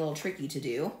might be a little tricky to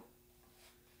do,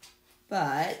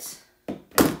 but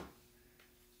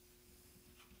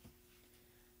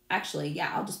actually,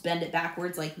 yeah, I'll just bend it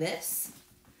backwards like this,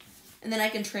 and then I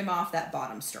can trim off that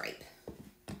bottom stripe.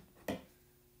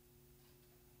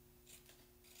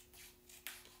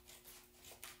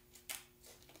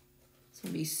 So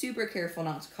be super careful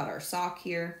not to cut our sock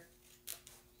here.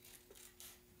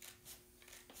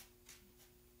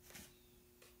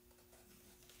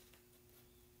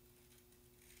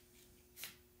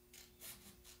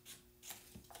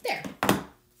 There.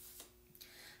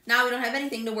 Now we don't have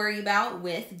anything to worry about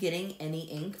with getting any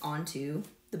ink onto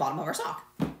the bottom of our sock.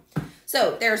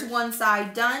 So there's one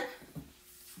side done.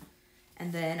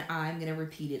 And then I'm gonna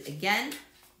repeat it again.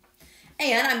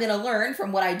 And I'm gonna learn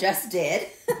from what I just did.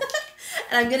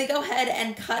 And I'm gonna go ahead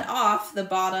and cut off the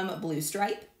bottom blue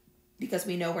stripe because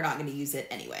we know we're not gonna use it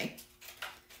anyway.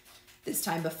 This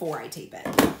time before I tape it.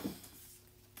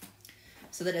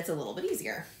 So that it's a little bit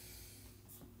easier.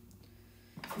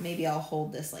 Maybe I'll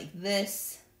hold this like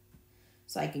this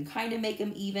so I can kind of make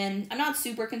them even. I'm not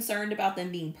super concerned about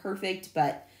them being perfect,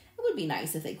 but it would be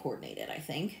nice if they coordinated, I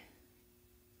think.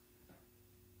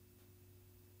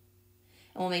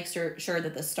 And we'll make sure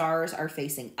that the stars are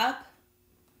facing up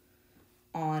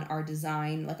on our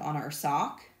design, like on our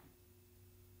sock.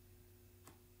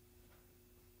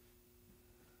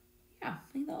 Yeah,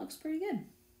 I think that looks pretty good.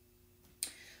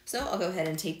 So I'll go ahead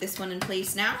and tape this one in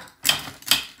place now.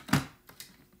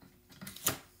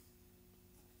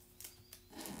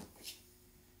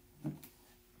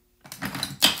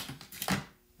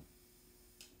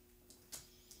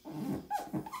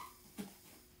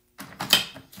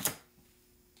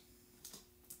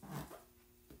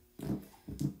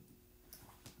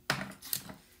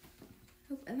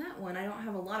 And that one, I don't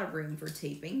have a lot of room for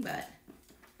taping, but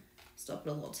still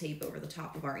put a little tape over the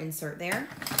top of our insert there.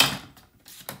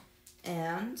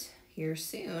 And here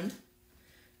soon,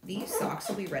 these socks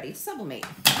will be ready to sublimate.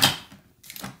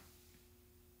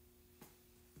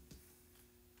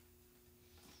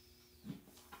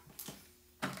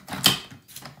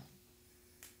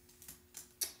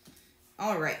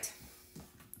 All right.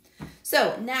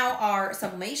 So now our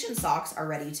sublimation socks are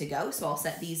ready to go. So I'll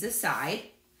set these aside.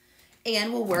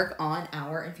 And we'll work on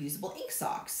our Infusible Ink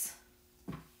socks.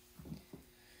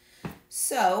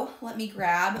 So let me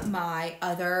grab my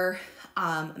other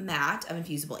mat of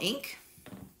Infusible Ink.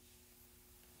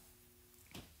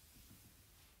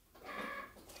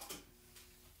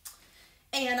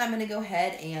 And I'm gonna go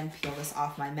ahead and peel this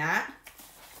off my mat,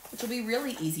 which will be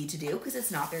really easy to do because it's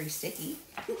not very sticky.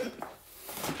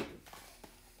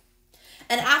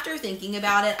 And after thinking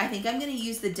about it, I think I'm gonna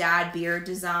use the Dad Beard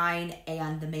design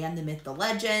and the Man, the Myth, the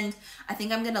Legend. I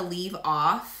think I'm gonna leave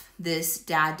off this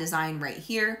Dad design right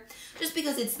here, just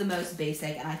because it's the most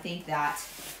basic, and I think that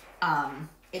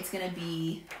it's gonna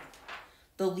be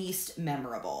the least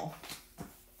memorable.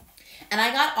 And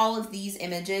I got all of these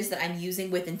images that I'm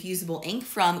using with Infusible Ink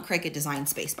from Cricut Design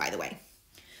Space, by the way.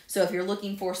 So if you're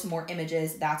looking for some more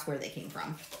images, that's where they came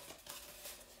from.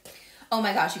 Oh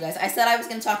my gosh, you guys, I said I was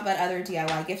going to talk about other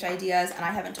DIY gift ideas, and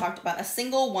I haven't talked about a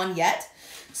single one yet.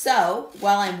 So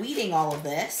while I'm weeding all of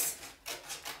this,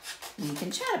 we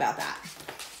can chat about that.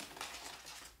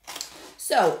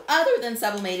 So other than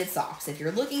sublimated socks, if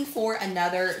you're looking for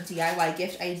another DIY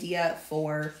gift idea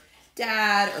for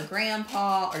dad or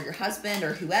grandpa or your husband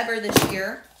or whoever this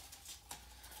year.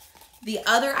 The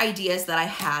other ideas that I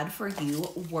had for you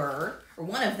were, or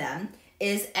one of them,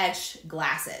 is etch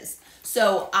glasses.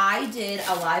 So I did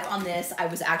a live on this. I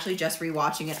was actually just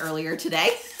rewatching it earlier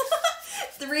today.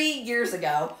 3 years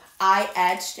ago, I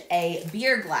etched a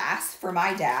beer glass for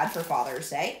my dad for Father's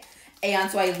Day.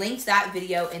 And so I linked that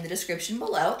video in the description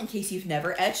below in case you've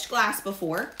never etched glass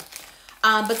before.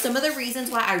 But some of the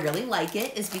reasons why I really like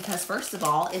it is because, first of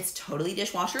all, it's totally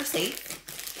dishwasher safe.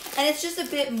 And it's just a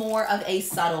bit more of a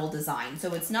subtle design.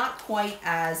 So it's not quite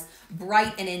as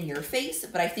bright and in your face,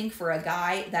 but I think for a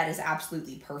guy, that is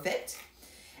absolutely perfect.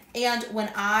 And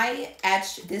when I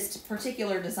etched this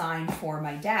particular design for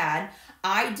my dad,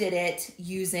 I did it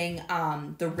using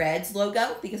the Reds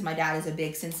logo because my dad is a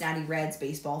big Cincinnati Reds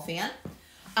baseball fan.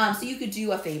 So you could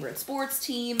do a favorite sports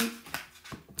team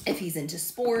if he's into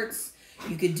sports.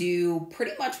 You could do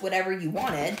pretty much whatever you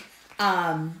wanted.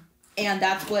 And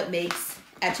that's what makes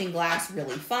etching glass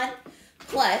really fun.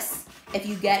 Plus, if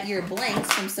you get your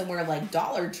blanks from somewhere like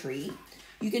Dollar Tree,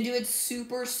 you can do it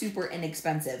super, super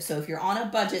inexpensive. So if you're on a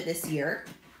budget this year,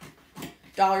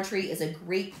 Dollar Tree is a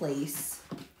great place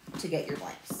to get your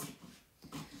blanks.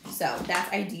 So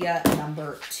that's idea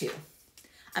number 2.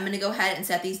 I'm going to go ahead and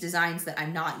set these designs that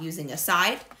I'm not using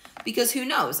aside because who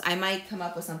knows, I might come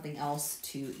up with something else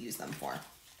to use them for.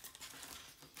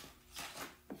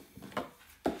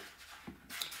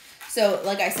 So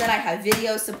like I said, I have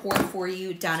video support for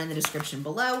you down in the description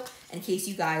below in case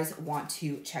you guys want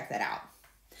to check that out.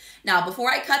 Now, before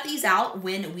I cut these out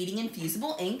when weeding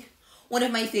Infusible ink, one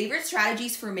of my favorite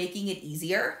strategies for making it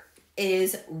easier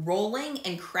is rolling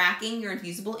and cracking your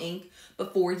Infusible ink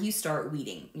before you start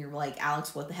weeding. You're like,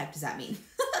 Alex, what the heck does that mean?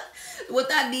 What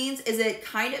that means is it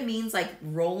kind of means like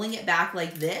rolling it back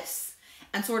like this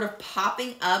and sort of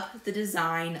popping up the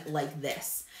design like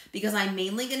this. Because I'm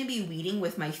mainly going to be weeding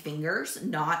with my fingers,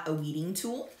 not a weeding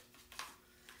tool.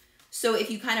 So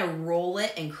if you kind of roll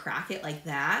it and crack it like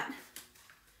that,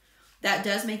 that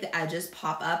does make the edges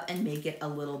pop up and make it a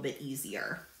little bit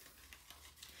easier.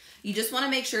 You just want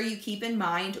to make sure you keep in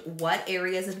mind what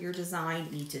areas of your design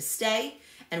need to stay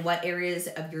and what areas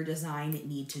of your design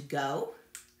need to go.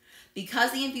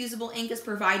 Because the Infusible ink is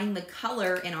providing the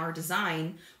color in our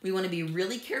design, we want to be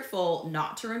really careful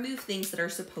not to remove things that are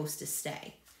supposed to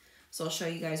stay. So I'll show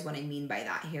you guys what I mean by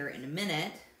that here in a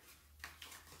minute,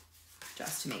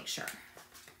 just to make sure.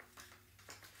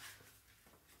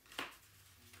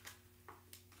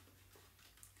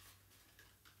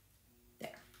 There.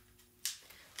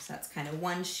 So that's kind of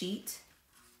one sheet,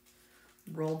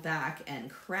 rolled back and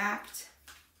cracked.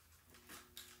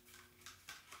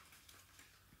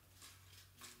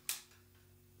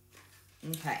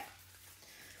 Okay,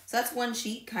 so that's one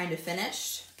sheet kind of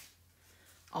finished.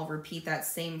 I'll repeat that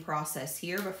same process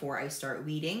here before I start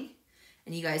weeding.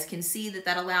 And you guys can see that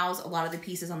that allows a lot of the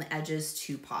pieces on the edges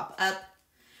to pop up,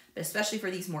 but especially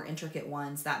for these more intricate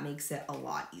ones, that makes it a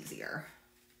lot easier.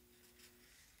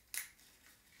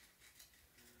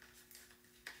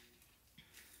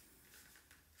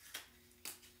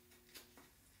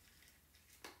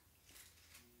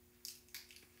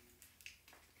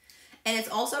 And it's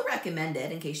also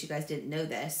recommended, in case you guys didn't know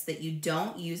this, that you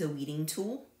don't use a weeding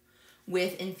tool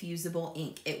with Infusible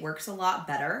ink. It works a lot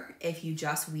better if you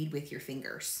just weed with your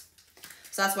fingers.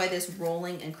 So that's why this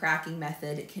rolling and cracking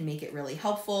method can make it really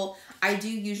helpful. I do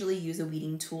usually use a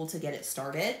weeding tool to get it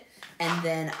started, and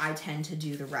then I tend to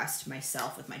do the rest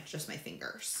myself with just my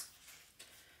fingers.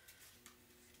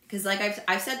 Because like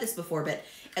I've said this before, but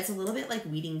it's a little bit like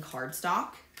weeding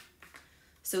cardstock.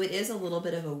 So it is a little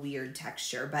bit of a weird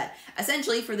texture, but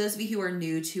essentially for those of you who are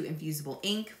new to Infusible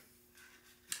ink,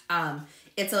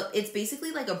 it's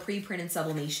basically like a pre-printed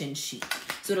sublimation sheet.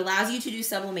 So it allows you to do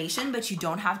sublimation, but you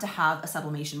don't have to have a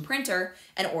sublimation printer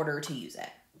in order to use it.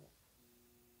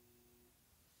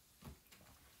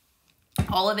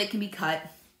 All of it can be cut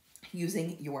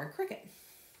using your Cricut.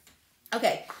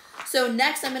 Okay, so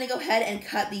next I'm going to go ahead and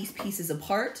cut these pieces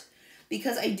apart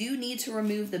because I do need to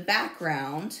remove the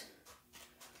background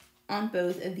on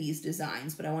both of these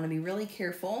designs, but I want to be really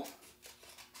careful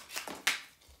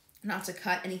not to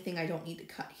cut anything I don't need to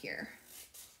cut here.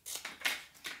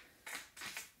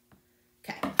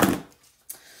 Okay,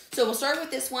 so we'll start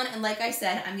with this one, and like I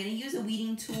said, I'm going to use a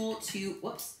weeding tool to,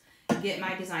 get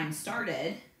my design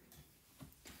started,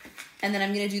 and then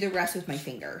I'm going to do the rest with my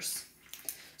fingers.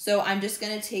 So I'm just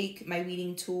going to take my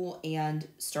weeding tool and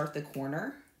start the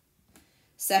corner,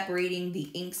 separating the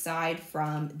ink side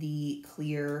from the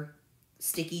clear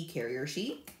sticky carrier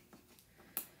sheet.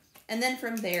 And then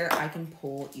from there, I can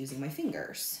pull using my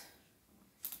fingers.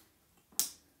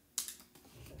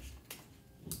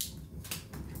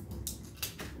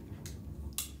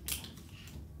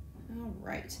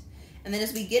 right. And then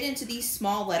as we get into these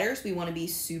small letters, we want to be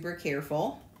super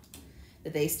careful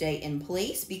that they stay in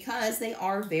place because they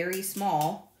are very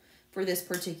small for this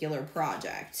particular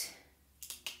project.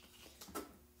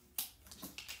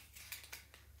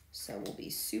 So we'll be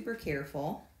super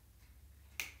careful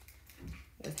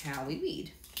with how we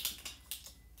weed.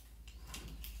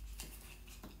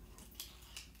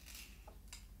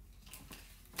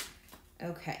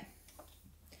 Okay.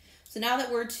 So now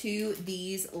that we're to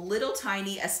these little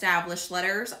tiny established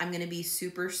letters, I'm going to be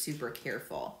super, super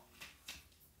careful.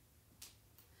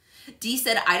 Dee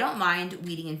said, I don't mind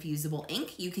weeding infusible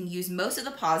ink. You can use most of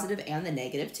the positive and the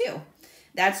negative too.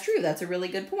 That's true. That's a really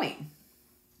good point.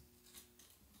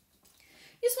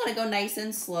 You just want to go nice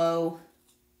and slow.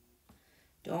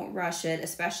 Don't rush it,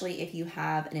 especially if you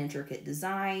have an intricate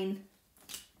design.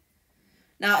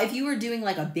 Now, if you were doing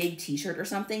like a big t-shirt or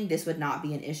something, this would not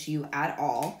be an issue at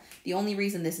all. The only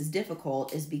reason this is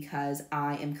difficult is because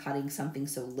I am cutting something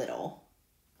so little.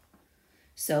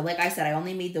 So like I said, I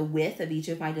only made the width of each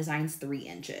of my designs 3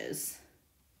 inches.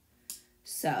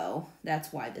 So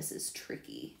that's why this is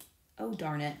tricky. Oh,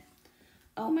 darn it.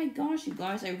 Oh my gosh, you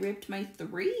guys, I ripped my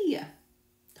 3.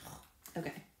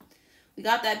 Okay. We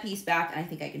got that piece back, and I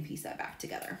think I can piece that back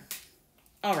together.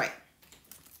 All right.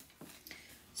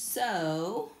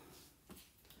 So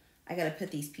I got to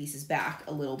put these pieces back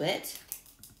a little bit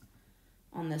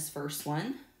on this first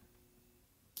one.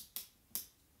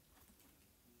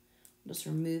 Just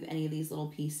remove any of these little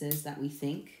pieces that we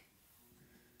think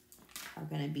are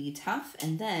going to be tough.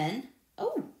 And then,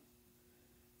 oh,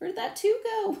 where did that 2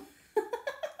 go?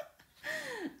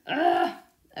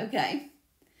 Okay.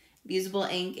 Infusible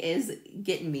ink is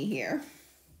getting me here.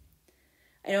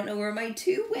 I don't know where my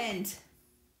 2 went.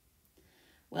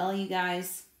 Well, you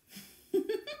guys,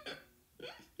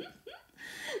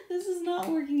 this is not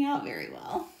working out very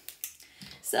well.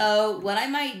 So what I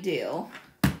might do,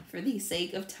 for the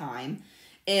sake of time,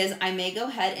 is I may go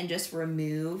ahead and just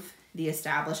remove the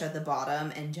establish at the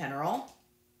bottom in general.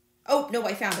 Oh, no,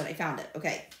 I found it. I found it.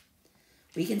 Okay.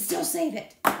 We can still save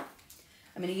it. I'm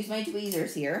going to use my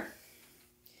tweezers here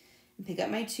and pick up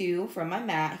my 2 from my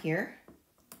mat here.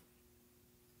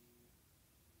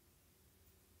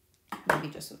 Maybe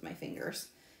just with my fingers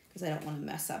because I don't want to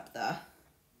mess up the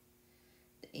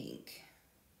ink.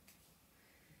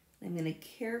 I'm going to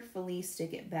carefully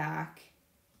stick it back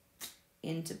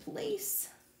into place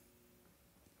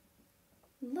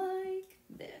like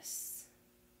this.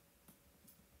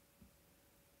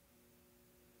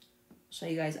 I'll show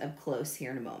you guys up close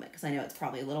here in a moment because I know it's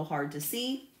probably a little hard to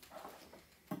see.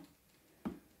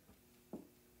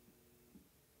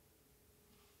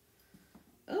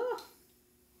 Oh.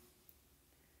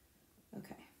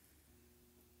 Okay.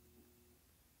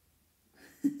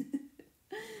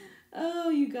 Oh,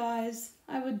 you guys,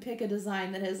 I would pick a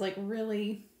design that is like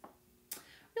really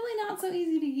not so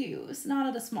easy to use. Not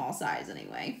at a small size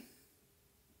anyway.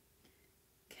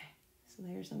 Okay, so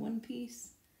there's the one piece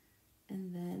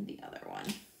and then the other one.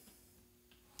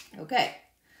 Okay,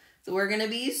 so we're gonna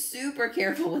be super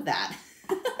careful with that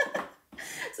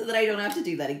so that I don't have to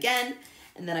do that again.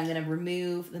 And then I'm gonna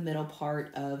remove the middle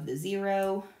part of the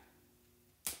 0.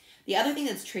 The other thing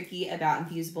that's tricky about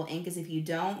infusible ink is if you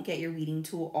don't get your weeding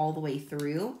tool all the way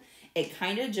through, it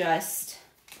kind of just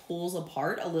pulls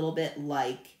apart a little bit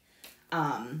like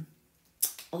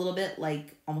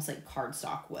almost like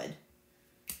cardstock would.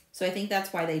 So I think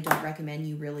that's why they don't recommend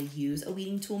you really use a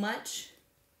weeding tool much.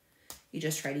 You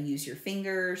just try to use your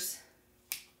fingers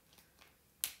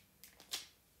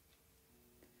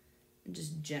and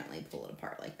just gently pull it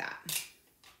apart like that.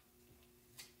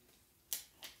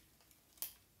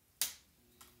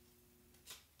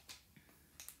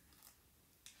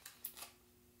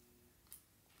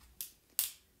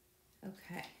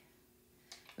 Okay.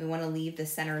 We want to leave the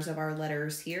centers of our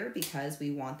letters here because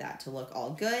we want that to look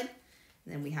all good.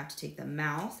 And then we have to take the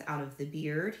mouth out of the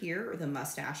beard here, or the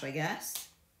mustache, I guess.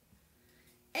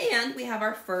 And we have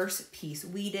our first piece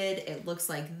weeded. It looks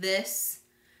like this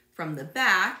from the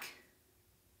back,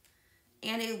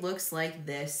 and it looks like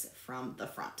this from the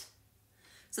front.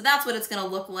 So that's what it's going to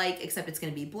look like, except it's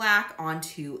going to be black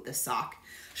onto the sock.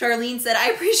 Charlene said, I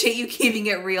appreciate you keeping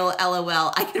it real,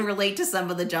 LOL. I can relate to some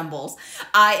of the jumbles.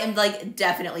 I am like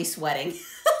definitely sweating.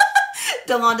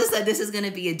 Delonda said this is going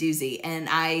to be a doozy, and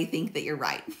I think that you're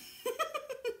right.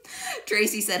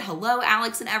 Tracy said, hello,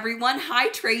 Alex and everyone. Hi,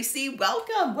 Tracy.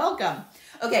 Welcome, welcome.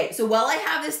 Okay, so while I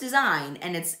have this design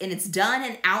and it's done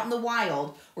and out in the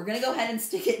wild, we're going to go ahead and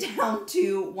stick it down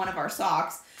to one of our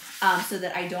socks so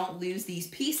that I don't lose these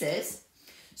pieces.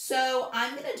 So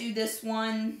I'm going to do this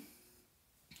one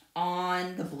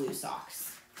on the blue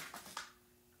socks,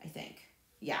 I think.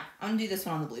 Yeah, I'm gonna do this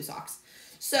one on the blue socks.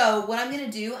 So what I'm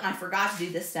gonna do, and I forgot to do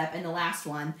this step in the last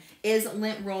one, is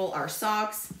lint roll our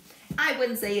socks. I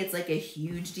wouldn't say it's like a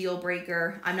huge deal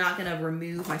breaker. I'm not gonna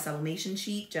remove my sublimation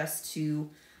sheet just to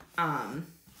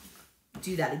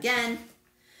do that again,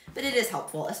 but it is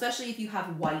helpful, especially if you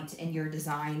have white in your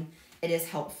design. It is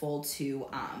helpful to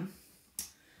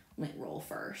lint roll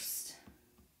first.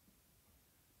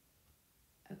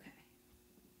 Okay.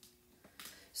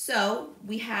 So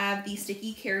we have the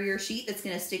sticky carrier sheet that's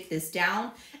gonna stick this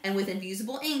down, and with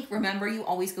Infusible Ink, remember you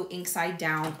always go ink side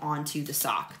down onto the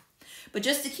sock. But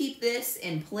just to keep this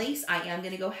in place, I am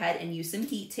gonna go ahead and use some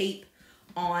heat tape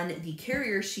on the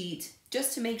carrier sheet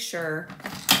just to make sure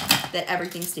that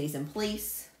everything stays in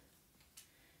place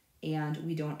and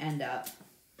we don't end up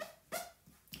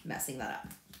messing that up,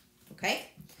 okay?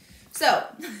 So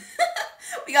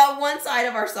we got one side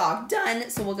of our sock done,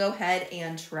 so we'll go ahead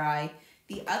and try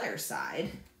the other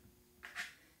side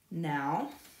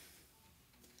now.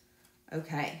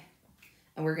 Okay,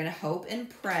 and we're gonna hope and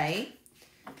pray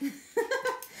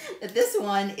that this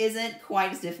one isn't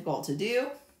quite as difficult to do.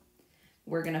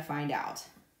 We're gonna find out.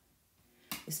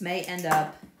 This may end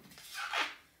up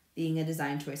being a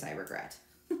design choice I regret.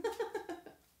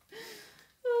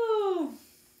 Oh,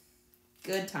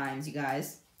 good times, you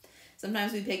guys.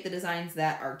 Sometimes we pick the designs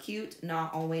that are cute,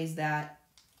 not always that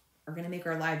are gonna make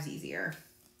our lives easier.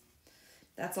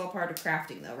 That's all part of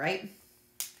crafting though, right?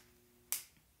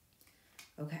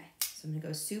 Okay, so I'm gonna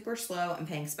go super slow. I'm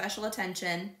paying special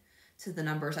attention to the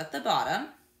numbers at the bottom.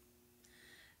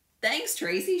 Thanks,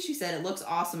 Tracy. She said it looks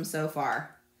awesome so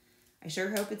far. I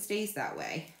sure hope it stays that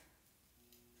way.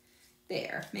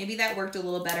 There, maybe that worked a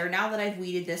little better. Now that I've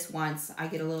weeded this once, I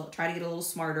try to get a little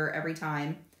smarter every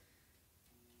time.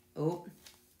 Oh,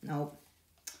 nope.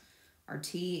 Our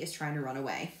T is trying to run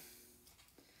away.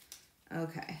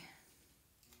 Okay.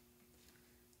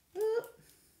 Oop.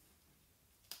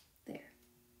 There.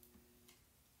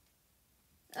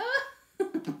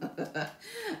 Ah.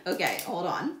 Okay, hold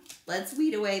on. Let's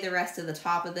weed away the rest of the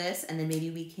top of this, and then maybe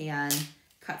we can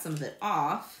cut some of it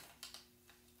off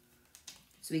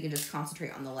so we can just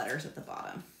concentrate on the letters at the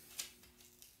bottom.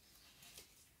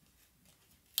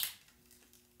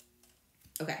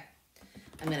 Okay,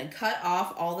 I'm gonna cut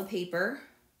off all the paper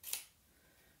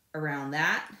around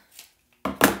that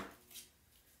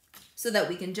so that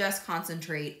we can just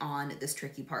concentrate on this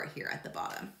tricky part here at the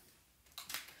bottom.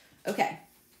 Okay.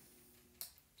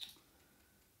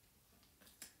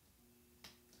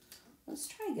 Let's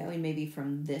try going maybe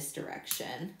from this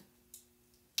direction.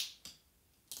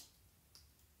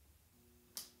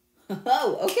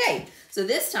 Oh, okay. So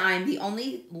this time the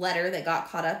only letter that got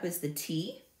caught up is the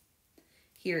T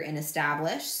here in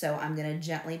Establish. So I'm going to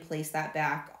gently place that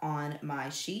back on my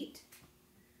sheet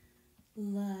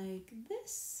like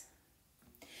this.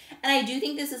 And I do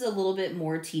think this is a little bit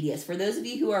more tedious. For those of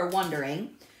you who are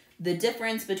wondering, the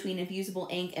difference between Infusible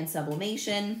Ink and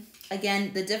sublimation,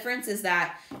 again, the difference is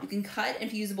that you can cut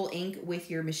Infusible Ink with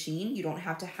your machine. You don't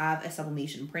have to have a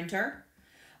sublimation printer.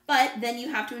 But then you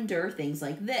have to endure things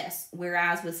like this.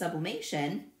 Whereas with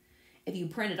sublimation, if you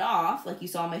print it off, like you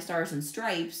saw my stars and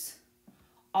stripes,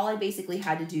 all I basically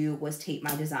had to do was tape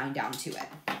my design down to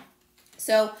it.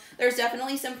 So there's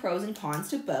definitely some pros and cons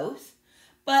to both.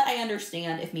 But I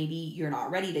understand if maybe you're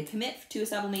not ready to commit to a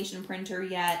sublimation printer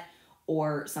yet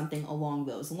or something along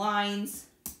those lines.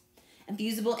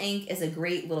 Infusible Ink is a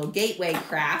great little gateway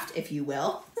craft, if you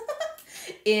will,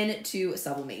 into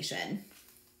sublimation.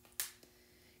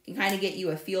 Can kind of get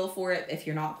you a feel for it if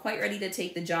you're not quite ready to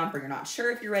take the jump or you're not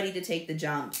sure if you're ready to take the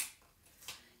jump.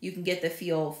 You can get the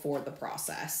feel for the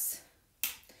process.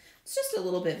 It's just a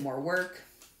little bit more work,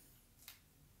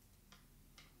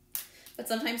 but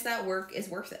sometimes that work is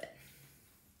worth it.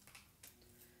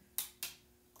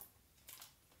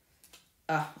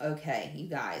 Okay, you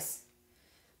guys.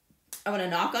 I want to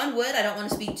knock on wood. I don't want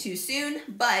to speak too soon,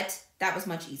 but that was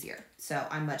much easier. So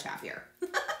I'm much happier.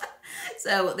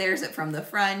 So there's it from the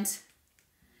front,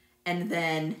 and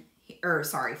then,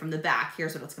 from the back.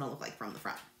 Here's what it's going to look like from the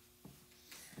front.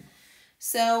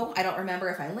 So I don't remember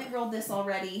if I lint rolled this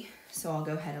already, so I'll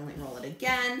go ahead and lint roll it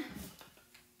again.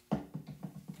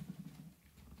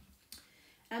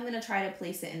 I'm going to try to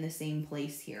place it in the same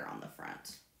place here on the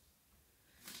front.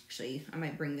 Actually, I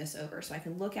might bring this over so I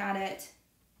can look at it.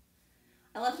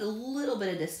 I left a little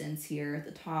bit of distance here at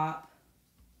the top.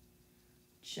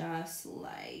 Just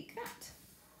like that.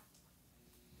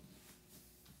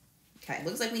 Okay,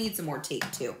 looks like we need some more tape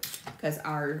too, because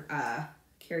our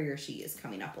carrier sheet is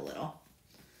coming up a little.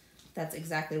 That's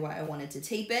exactly why I wanted to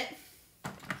tape it,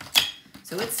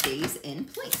 so it stays in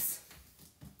place.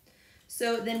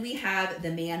 So then we have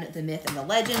the man, the myth, and the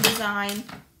legend design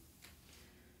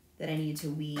that I need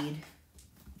to weed.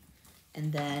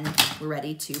 And then we're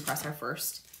ready to press our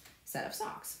first set of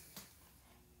socks.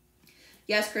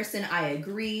 Yes, Kristen, I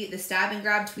agree. The stab and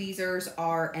grab tweezers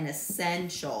are an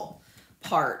essential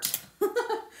part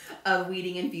of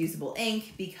weeding Infusible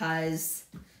ink because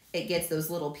it gets those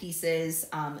little pieces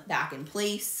back in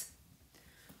place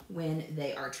when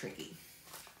they are tricky.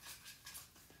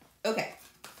 Okay,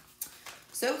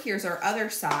 so here's our other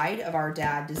side of our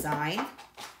dad design.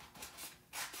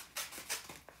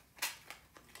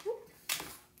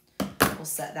 We'll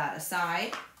set that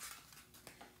aside.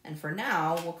 And for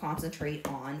now, we'll concentrate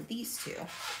on these two.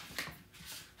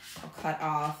 I'll cut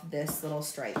off this little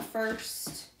stripe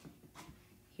first,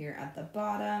 here at the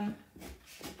bottom.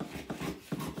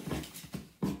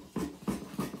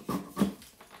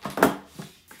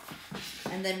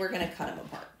 And then we're gonna cut them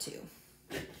apart too.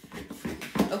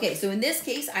 Okay, so in this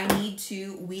case, I need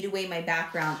to weed away my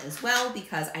background as well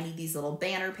because I need these little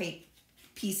banner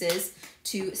pieces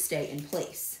to stay in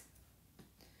place.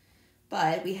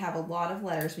 But we have a lot of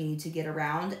letters we need to get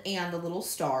around and the little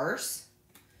stars.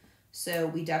 So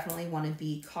we definitely want to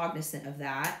be cognizant of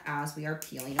that as we are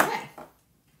peeling away.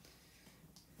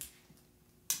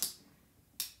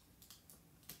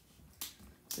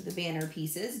 So the banner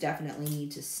pieces definitely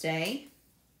need to stay.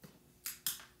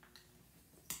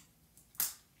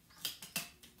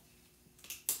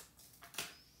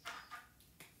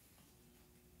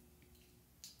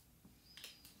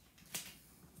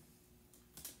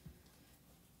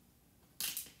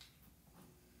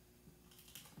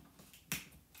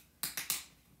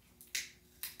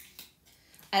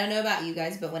 I don't know about you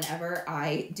guys, but whenever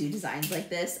I do designs like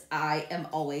this, I am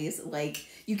always like,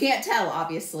 you can't tell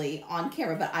obviously on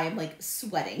camera, but I am like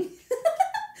sweating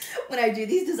when I do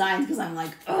these designs because I'm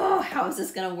like, oh, how is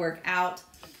this gonna work out?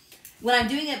 When I'm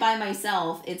doing it by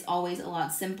myself, it's always a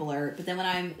lot simpler, but then when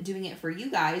I'm doing it for you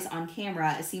guys on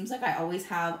camera, it seems like I always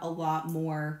have a lot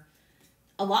more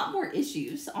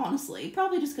issues, honestly,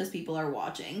 probably just because people are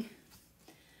watching,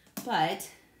 but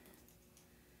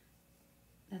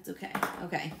that's okay.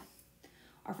 Okay.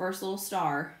 Our first little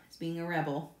star is being a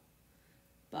rebel,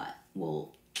 but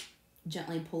we'll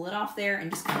gently pull it off there and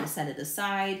just kind of set it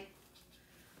aside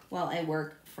while I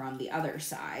work from the other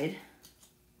side.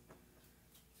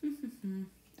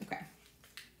 Okay.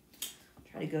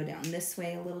 Try to go down this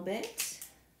way a little bit.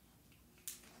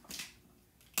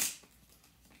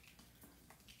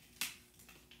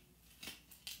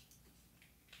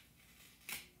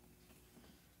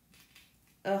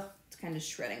 Oh, it's kind of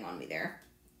shredding on me there.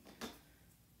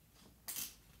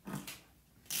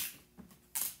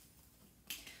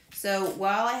 So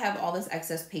while I have all this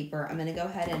excess paper, I'm gonna go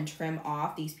ahead and trim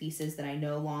off these pieces that I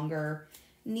no longer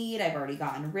need. I've already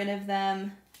gotten rid of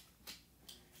them.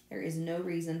 There is no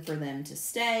reason for them to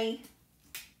stay.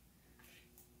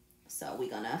 So we're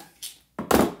gonna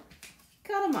cut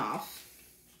them off.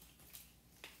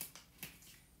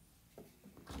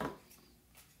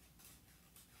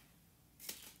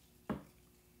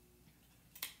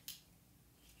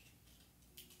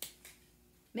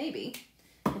 Maybe,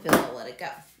 if it'll let it go.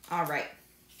 All right.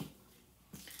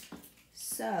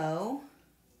 So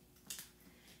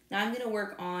now I'm going to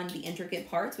work on the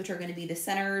intricate parts, which are going to be the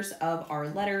centers of our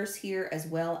letters here, as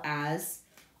well as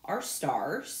our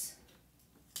stars.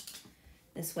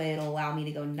 This way it'll allow me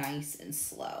to go nice and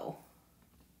slow.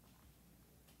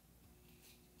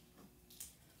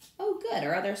 Oh, good.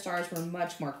 Our other stars were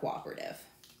much more cooperative.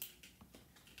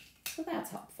 So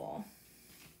that's helpful.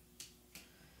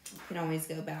 You can always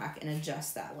go back and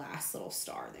adjust that last little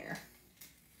star there.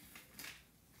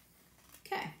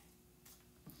 Okay.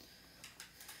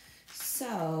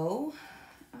 So,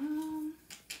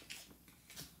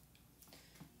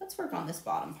 let's work on this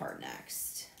bottom part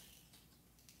next.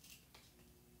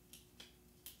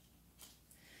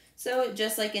 So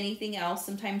just like anything else,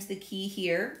 sometimes the key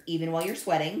here, even while you're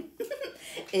sweating,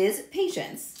 is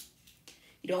patience.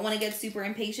 You don't want to get super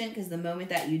impatient because the moment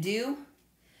that you do,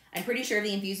 I'm pretty sure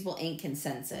the Infusible ink can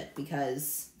sense it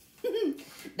because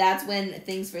that's when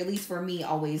things, at least for me,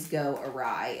 always go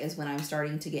awry, is when I'm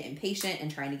starting to get impatient and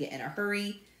trying to get in a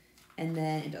hurry, and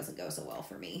then it doesn't go so well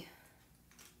for me.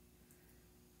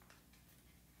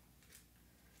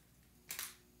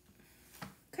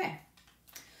 Okay.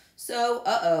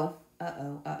 So,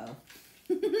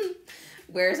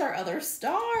 where's our other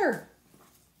star?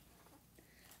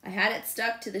 I had it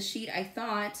stuck to the sheet, I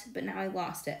thought, but now I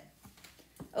lost it.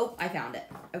 Oh, I found it.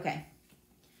 Okay.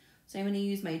 So I'm going to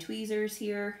use my tweezers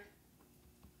here.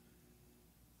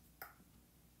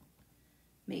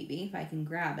 Maybe, if I can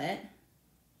grab it,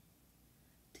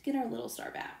 to get our little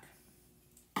star back.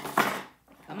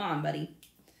 Come on, buddy.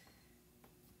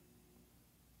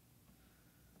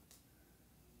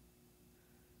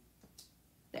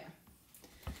 There.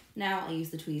 Now I'll use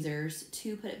the tweezers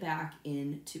to put it back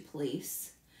into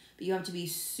place. But you have to be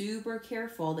super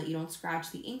careful that you don't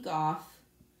scratch the ink off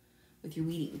with your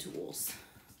weeding tools.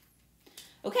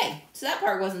 Okay, so that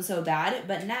part wasn't so bad,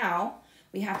 but now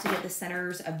we have to get the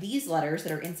centers of these letters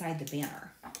that are inside the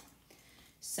banner.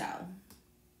 So,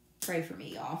 pray for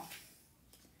me, y'all.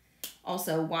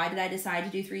 Also, why did I decide to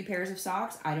do 3 pairs of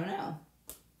socks? I don't know.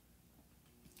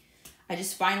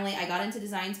 I got into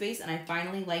Design Space and I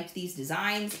finally liked these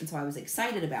designs, and so I was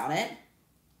excited about it.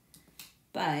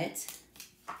 But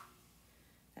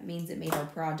that means it made our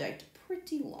project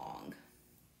pretty long.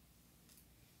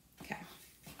 Okay.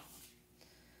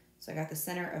 So I got the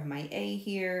center of my A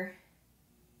here,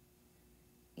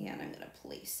 and I'm gonna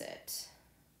place it.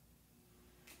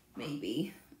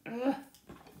 Maybe. Ugh.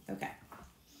 Okay.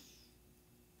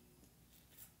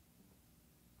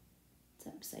 It's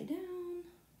upside down.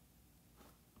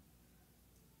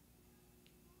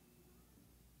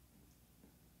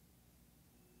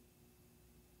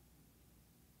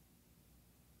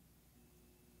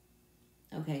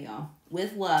 Okay, y'all.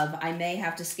 With love, I may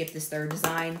have to skip this third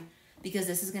design because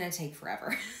this is going to take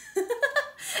forever.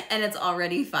 And it's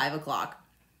already 5 o'clock.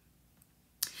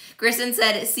 Kristen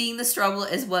said, seeing the struggle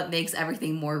is what makes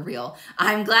everything more real.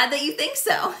 I'm glad that you think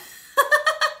so.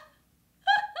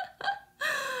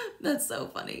 That's so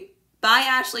funny. Bye,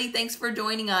 Ashley. Thanks for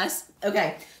joining us.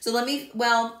 Okay, so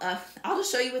I'll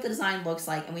just show you what the design looks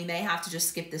like, and we may have to just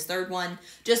skip this third one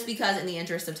just because in the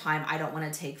interest of time, I don't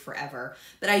want to take forever.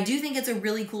 But I do think it's a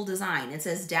really cool design. It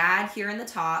says Dad here in the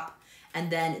top,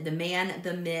 and then the man,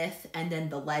 the myth, and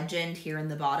then the legend here in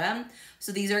the bottom.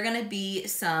 So these are going to be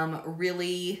some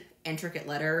really intricate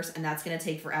letters, and that's going to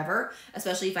take forever,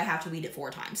 especially if I have to weed it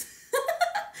 4 times.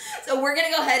 So we're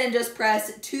going to go ahead and just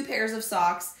press 2 pairs of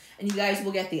socks, and you guys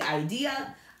will get the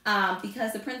idea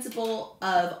because the principle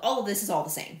of all of this is all the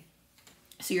same.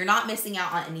 So you're not missing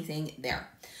out on anything there.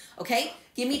 Okay,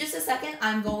 give me just a second.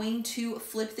 I'm going to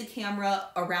flip the camera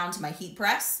around to my heat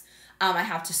press. I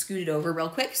have to scoot it over real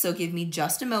quick, so give me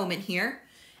just a moment here.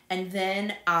 And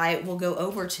then I will go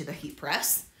over to the heat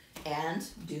press and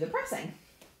do the pressing.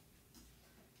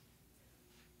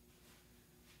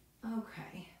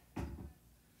 Okay.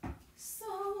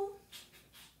 So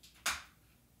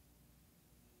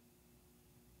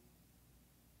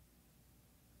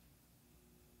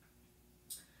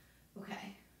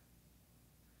okay,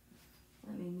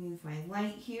 let me move my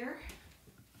light here.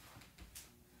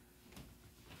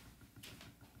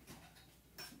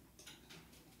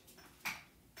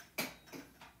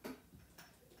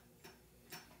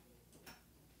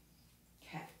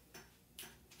 Okay.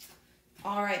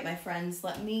 All right, my friends,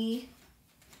 let me,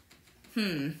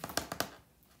 you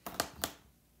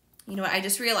know what, I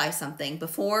just realized something.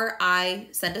 Before I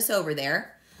send us over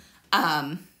there,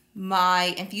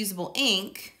 my Infusible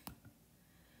Ink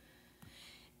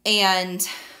and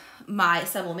my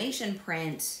sublimation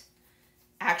print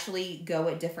actually go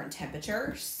at different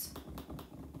temperatures.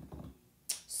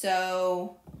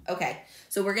 So, okay.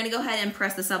 So we're going to go ahead and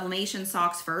press the sublimation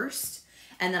socks first,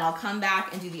 and then I'll come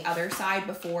back and do the other side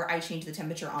before I change the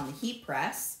temperature on the heat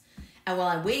press. And while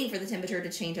I'm waiting for the temperature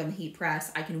to change on the heat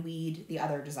press, I can weed the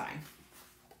other design.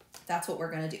 That's what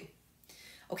we're going to do.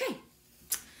 Okay.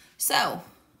 So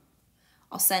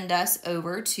I'll send us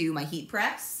over to my heat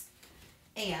press,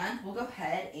 and we'll go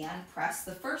ahead and press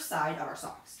the first side of our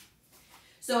socks.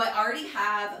 So I already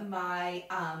have my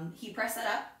heat press set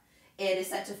up. It is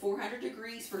set to 400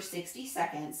 degrees for 60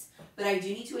 seconds, but I do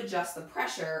need to adjust the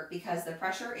pressure because the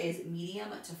pressure is medium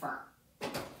to firm.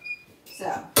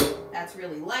 So that's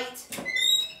really light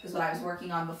because what I was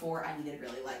working on before, I needed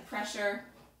really light pressure.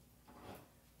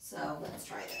 So let's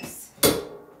try this.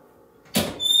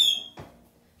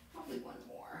 Probably one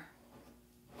more.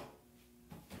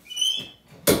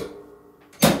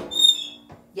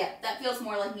 Yeah, that feels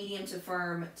more like medium to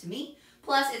firm to me.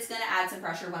 Plus, it's going to add some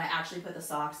pressure when I actually put the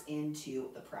socks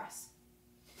into the press.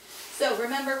 So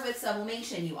remember, with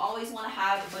sublimation, you always want to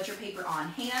have butcher paper on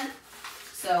hand.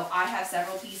 So I have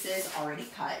several pieces already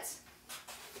cut.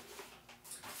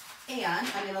 And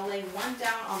I'm going to lay one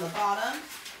down on the bottom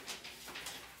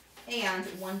and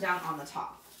one down on the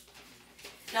top.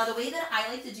 Now, the way that I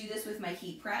like to do this with my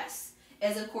heat press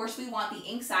is, of course, we want the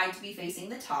ink side to be facing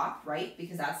the top, right?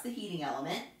 Because that's the heating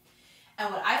element.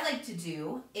 And what I like to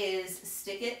do is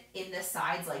stick it in the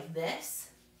sides like this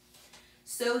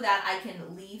so that I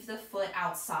can leave the foot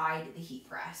outside the heat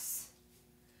press.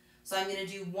 So I'm going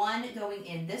to do one going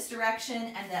in this direction,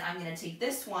 and then I'm going to take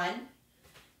this one.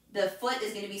 The foot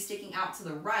is going to be sticking out to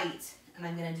the right, and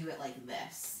I'm gonna do it like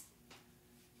this.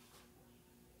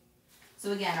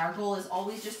 So again, our goal is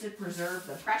always just to preserve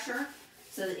the pressure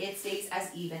so that it stays as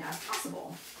even as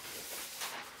possible.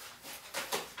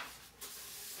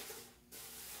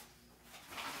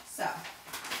 So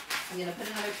I'm gonna put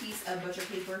another piece of butcher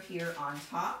paper here on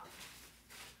top,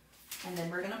 and then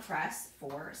we're gonna press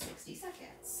for 60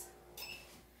 seconds.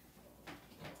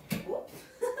 Whoop.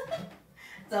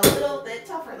 It's a little bit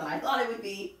tougher than I thought it would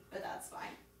be, but that's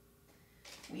fine.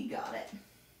 We got it.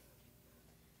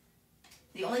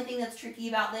 The only thing that's tricky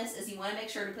about this is you want to make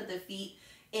sure to put the feet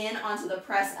in onto the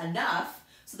press enough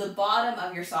so the bottom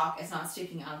of your sock is not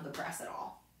sticking out of the press at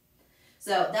all.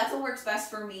 So that's what works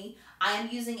best for me. I am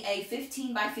using a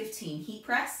 15 by 15 heat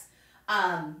press.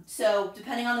 So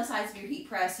depending on the size of your heat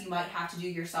press, you might have to do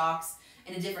your socks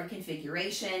in a different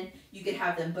configuration. You could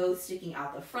have them both sticking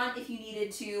out the front if you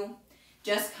needed to.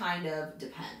 Just kind of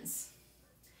depends.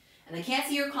 And I can't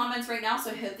see your comments right now,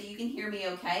 so I hope that you can hear me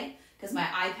okay, because my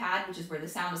iPad, which is where the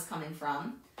sound is coming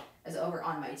from, is over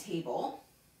on my table.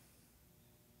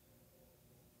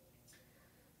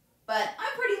 But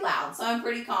I'm pretty loud, so I'm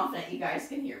pretty confident you guys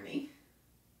can hear me.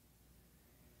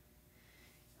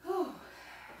 Whew.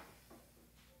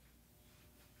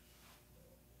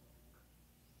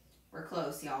 We're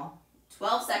close, y'all.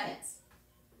 12 seconds.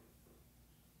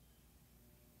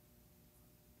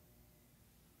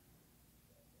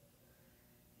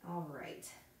 All right.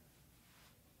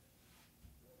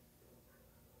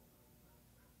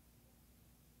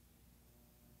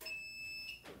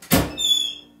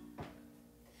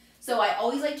 So I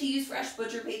always like to use fresh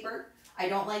butcher paper. I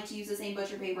don't like to use the same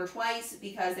butcher paper twice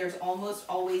because there's almost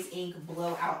always ink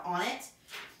blowout on it.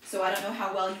 So I don't know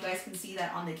how well you guys can see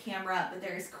that on the camera, but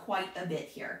there is quite a bit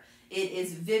here. It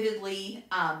is vividly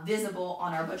visible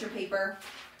on our butcher paper.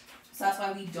 So that's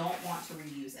why we don't want to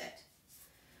reuse it.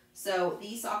 So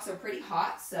these socks are pretty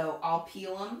hot, so I'll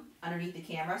peel them underneath the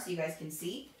camera so you guys can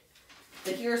see.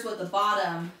 But here's what the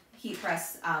bottom heat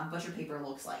press butcher paper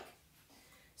looks like.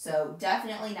 So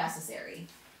definitely necessary.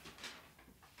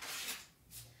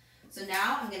 So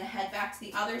now I'm going to head back to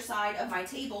the other side of my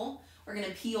table. We're going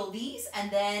to peel these and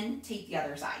then tape the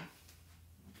other side.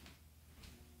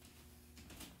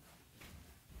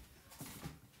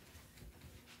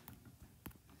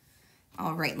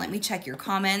 All right, let me check your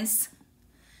comments.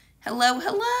 Hello,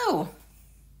 hello.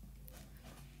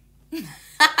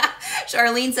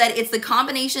 Charlene said, it's the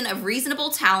combination of reasonable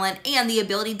talent and the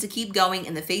ability to keep going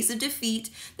in the face of defeat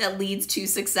that leads to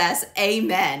success.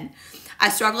 Amen. I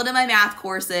struggled in my math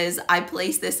courses. I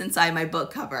placed this inside my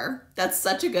book cover. That's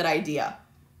such a good idea.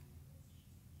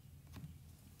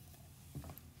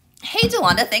 Hey,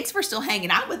 Delonda, thanks for still hanging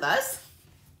out with us.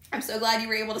 I'm so glad you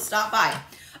were able to stop by.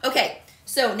 Okay,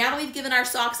 so now that we've given our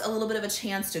socks a little bit of a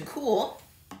chance to cool,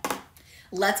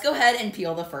 let's go ahead and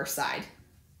peel the first side.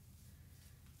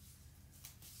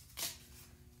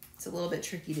 It's a little bit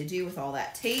tricky to do with all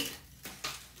that tape.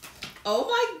 Oh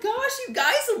my gosh, you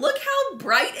guys, look how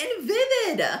bright and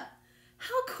vivid.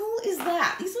 How cool is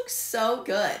that? These look so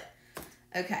good.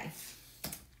 Okay,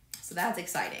 so that's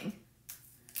exciting.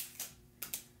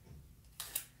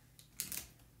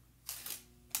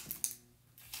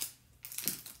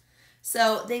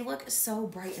 So they look so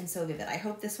bright and so vivid. I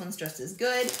hope this one's just as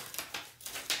good.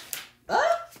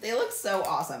 Oh, they look so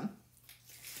awesome.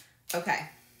 Okay.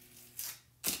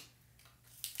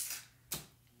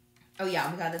 Oh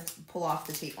yeah, we got to pull off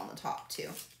the tape on the top too.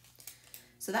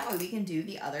 So that way we can do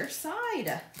the other side.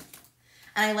 And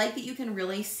I like that you can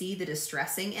really see the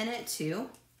distressing in it too.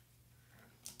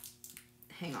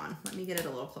 Hang on, let me get it a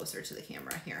little closer to the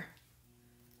camera here,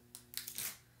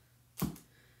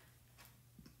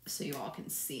 so you all can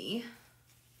see.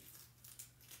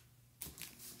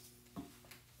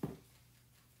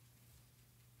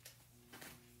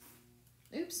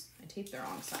 Oops, I taped the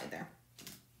wrong side there.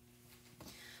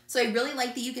 So I really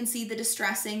like that you can see the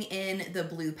distressing in the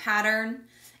blue pattern.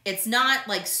 It's not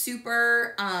like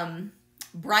super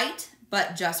bright,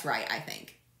 but just right, I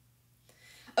think.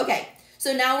 Okay,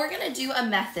 so now we're gonna do a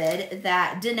method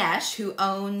that Dinesh, who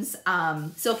owns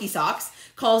Silky Socks,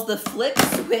 calls the flip,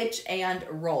 switch, and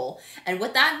roll. And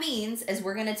what that means is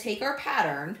we're gonna take our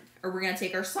pattern, or we're gonna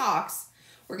take our socks,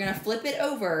 we're gonna flip it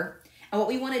over, and what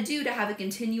we wanna do to have a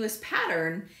continuous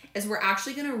pattern is we're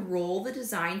actually gonna roll the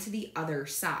design to the other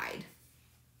side.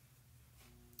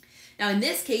 Now in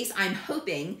this case, I'm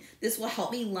hoping this will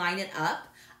help me line it up.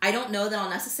 I don't know that I'll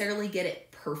necessarily get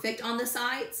it perfect on the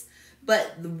sides,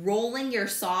 but rolling your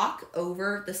sock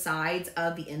over the sides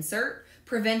of the insert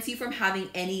prevents you from having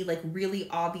any like really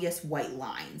obvious white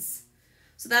lines.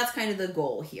 So that's kind of the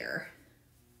goal here,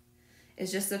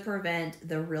 is just to prevent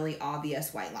the really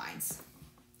obvious white lines.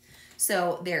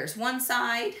 So there's one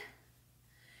side,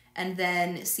 and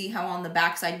then see how on the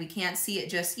back side we can't see it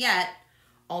just yet.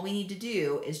 All we need to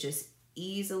do is just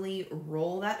easily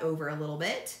roll that over a little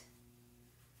bit.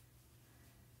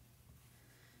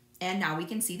 And now we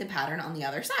can see the pattern on the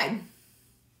other side.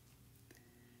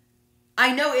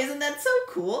 I know, isn't that so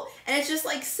cool? And it's just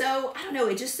like so, I don't know,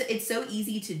 it's so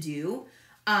easy to do.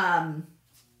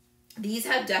 These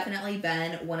have definitely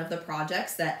been one of the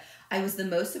projects that I was the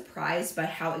most surprised by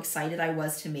how excited I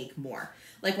was to make more.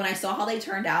 Like when I saw how they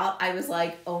turned out, I was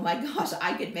like, oh my gosh,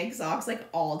 I could make socks like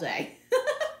all day.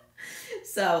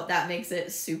 So that makes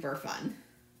it super fun.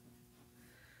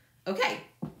 Okay,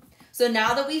 so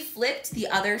now that we flipped the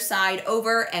other side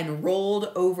over and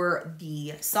rolled over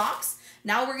the socks,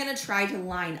 now we're gonna try to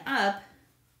line up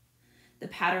the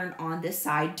pattern on this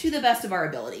side to the best of our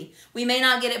ability. We may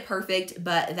not get it perfect,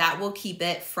 but that will keep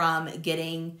it from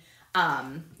getting,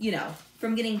 you know,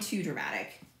 from getting too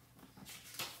dramatic,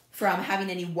 from having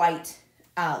any white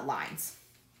lines.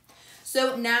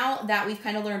 So now that we've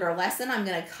kind of learned our lesson, I'm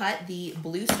gonna cut the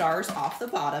blue stars off the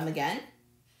bottom again.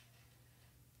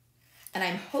 And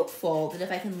I'm hopeful that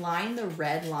if I can line the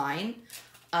red line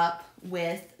up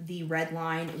with the red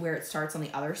line where it starts on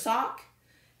the other sock,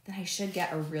 then I should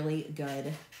get a really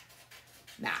good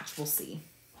match. We'll see.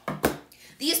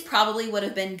 These probably would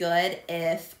have been good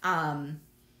if I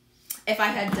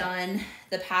had done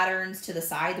the patterns to the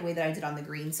side the way that I did on the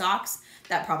green socks.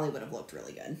 That probably would have looked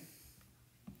really good.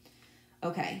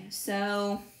 Okay,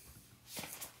 so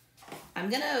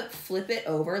I'm gonna flip it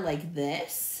over like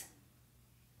this,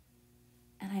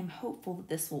 and I'm hopeful that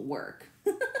this will work.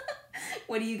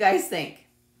 What do you guys think?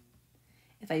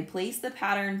 If I place the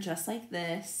pattern just like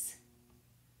this,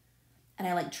 and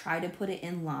I like try to put it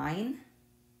in line,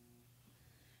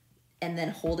 and then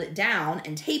hold it down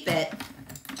and tape it,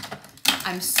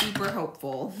 I'm super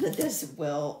hopeful that this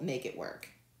will make it work.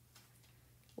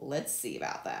 Let's see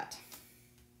about that.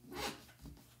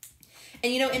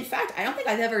 And you know, in fact, I don't think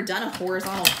I've ever done a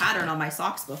horizontal pattern on my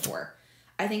socks before.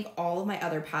 I think all of my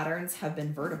other patterns have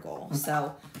been vertical.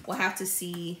 So we'll have to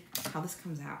see how this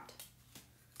comes out.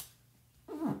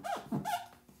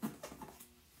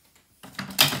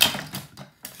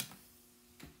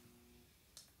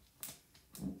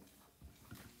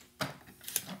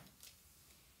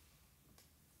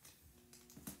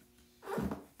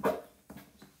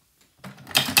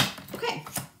 Okay,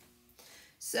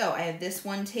 so I have this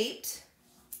one taped.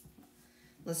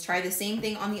 Let's try the same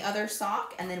thing on the other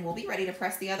sock, and then we'll be ready to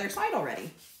press the other side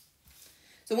already.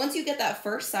 So once you get that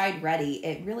first side ready,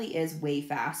 it really is way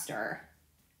faster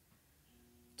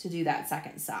to do that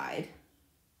second side.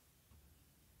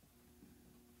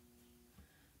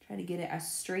 Try to get it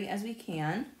as straight as we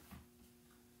can.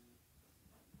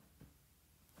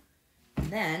 And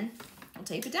then we'll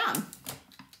tape it down.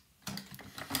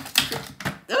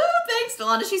 Oh, thanks,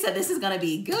 Delonda. She said this is gonna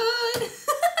be good.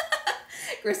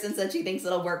 Kristen said she thinks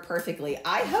it'll work perfectly.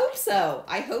 I hope so.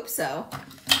 I hope so.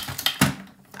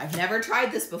 I've never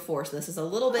tried this before, so this is a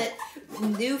little bit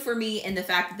new for me in the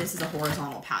fact that this is a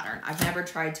horizontal pattern. I've never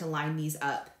tried to line these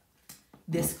up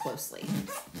this closely.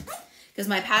 Because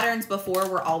my patterns before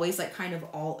were always like kind of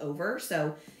all over,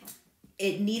 so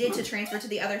it needed to transfer to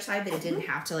the other side, but it didn't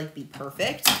have to like be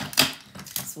perfect.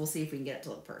 So we'll see if we can get it to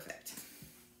look perfect.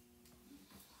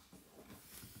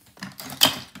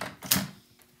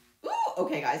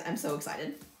 Okay, guys, I'm so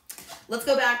excited. Let's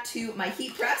go back to my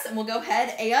heat press and we'll go ahead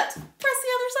and press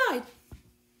the other side.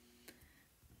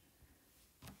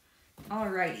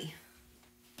 Alrighty.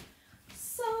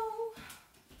 So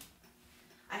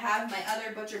I have my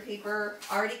other butcher paper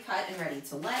already cut and ready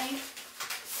to lay.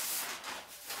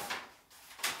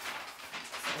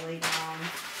 So lay down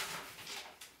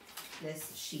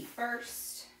this sheet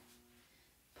first.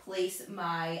 Place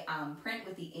my print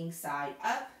with the ink side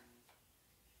up.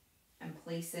 And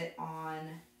place it on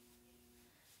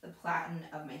the platen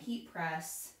of my heat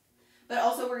press. But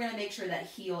also we're gonna make sure that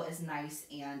heel is nice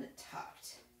and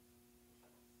tucked.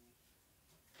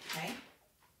 Okay,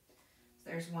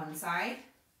 so there's one side.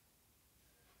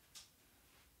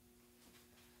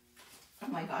 Oh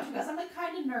my gosh, you guys, I'm like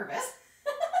kind of nervous.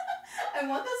 I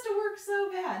want this to work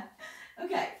so bad.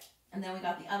 Okay, and then we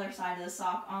got the other side of the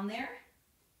sock on there.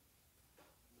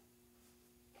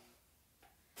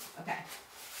 Okay.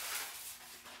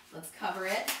 Let's cover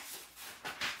it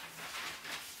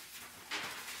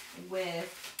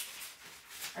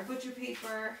with our butcher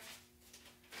paper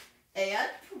and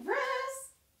press.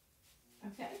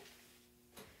 Okay,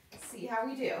 let's see how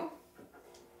we do.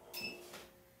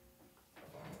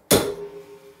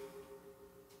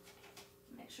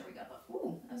 sure we got the,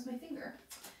 ooh, that was my finger.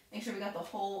 Make sure we got the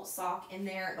whole sock in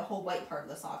there, the whole white part of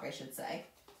the sock, I should say.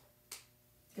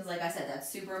 Because like I said, that's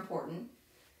super important.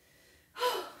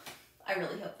 I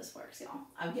really hope this works, y'all.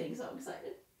 I'm getting so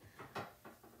excited.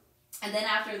 And then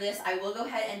after this, I will go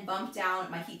ahead and bump down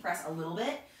my heat press a little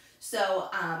bit. So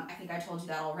I think I told you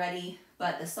that already,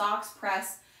 but the socks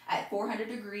press at 400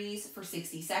 degrees for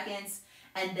 60 seconds.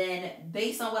 And then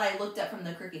based on what I looked up from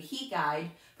the Cricut Heat Guide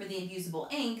for the Infusible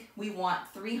Ink, we want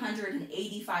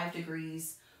 385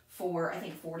 degrees for, I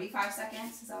think, 45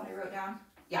 seconds. Is that what I wrote down?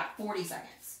 Yeah, 40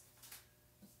 seconds.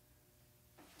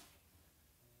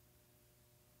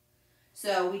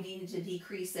 So we needed to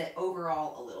decrease it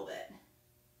overall a little bit.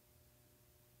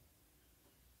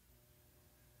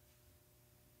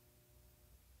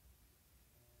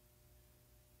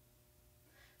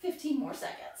 $15 more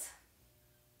seconds.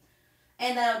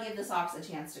 And that'll give the socks a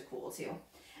chance to cool too.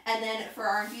 And then for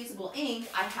our Infusible Ink,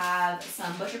 I have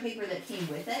some butcher paper that came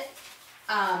with it.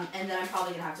 And then I'm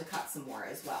probably gonna have to cut some more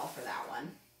as well for that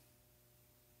one.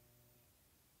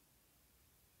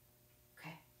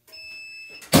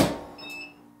 Okay.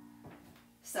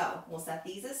 So we'll set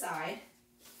these aside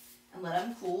and let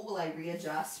them cool while I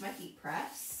readjust my heat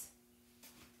press.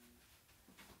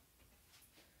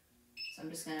 So I'm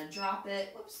just gonna drop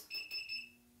it, whoops,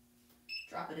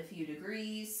 drop it a few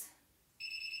degrees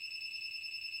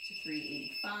to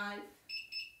 385,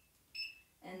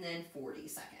 and then 40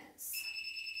 seconds.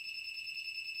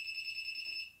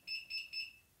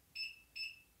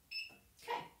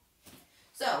 Okay,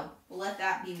 so we'll let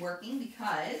that be working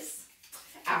because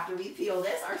after we peel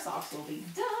this, our socks will be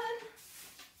done.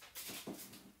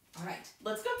 All right,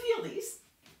 let's go peel these.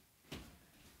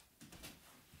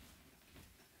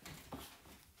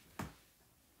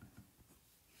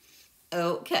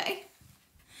 Okay.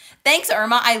 Thanks,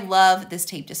 Irma. I love this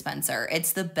tape dispenser.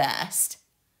 It's the best.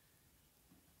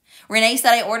 Renee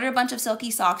said, I ordered a bunch of silky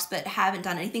socks, but haven't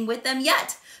done anything with them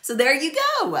yet. So there you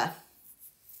go.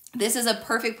 This is a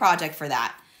perfect project for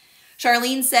that.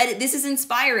 Charlene said, this is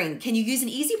inspiring. Can you use an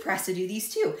easy press to do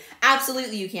these too?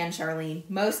 Absolutely you can, Charlene.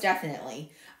 Most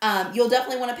definitely. You'll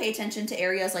definitely want to pay attention to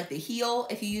areas like the heel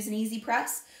if you use an easy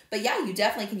press. But yeah, you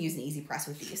definitely can use an easy press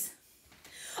with these.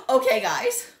 Okay,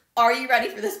 guys. Are you ready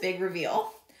for this big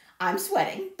reveal? I'm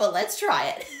sweating, but let's try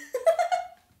it.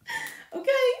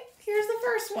 Okay, here's the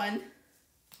first one.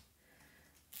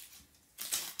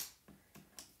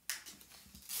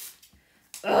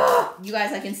 Ugh, you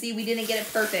guys, I can see we didn't get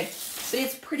it perfect, but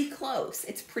it's pretty close.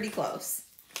 It's pretty close.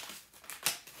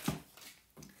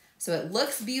 So it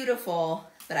looks beautiful,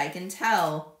 but I can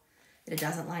tell that it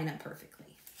doesn't line up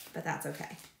perfectly, but that's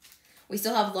okay. We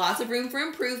still have lots of room for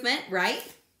improvement, right?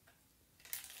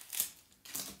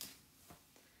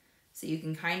 So you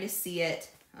can kind of see it.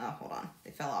 Oh, hold on.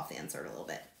 They fell off the insert a little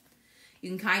bit.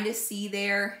 You can kind of see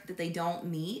there that they don't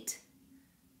meet,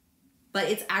 but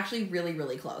it's actually really,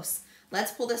 really close.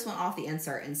 Let's pull this one off the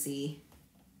insert and see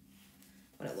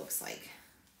what it looks like.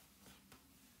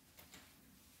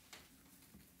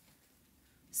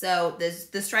 So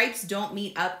the stripes don't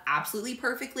meet up absolutely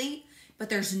perfectly, but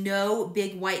there's no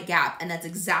big white gap, and that's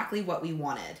exactly what we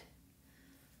wanted.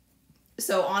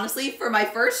 So honestly, for my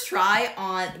first try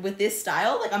on with this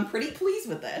style, like I'm pretty pleased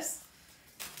with this.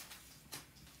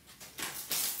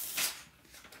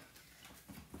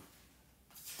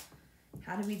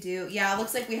 How do we do? Yeah, it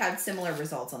looks like we had similar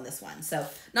results on this one. So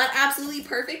not absolutely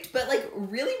perfect, but like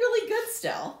really, really good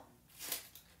still.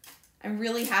 I'm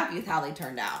really happy with how they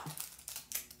turned out.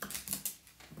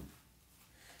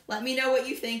 Let me know what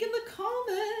you think in the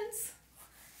comments.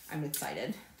 I'm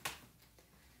excited.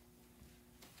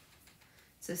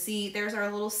 So see, there's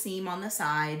our little seam on the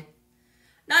side.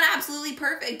 Not absolutely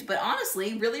perfect, but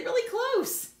honestly, really, really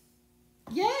close.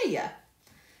 Yay.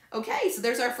 Okay, so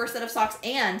there's our first set of socks,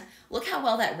 and look how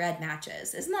well that red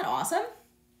matches. Isn't that awesome?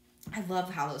 I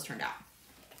love how those turned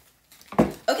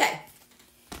out. Okay,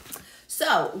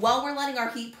 so while we're letting our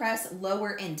heat press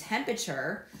lower in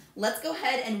temperature, let's go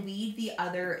ahead and weed the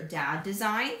other dad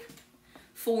design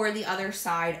for the other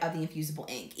side of the Infusible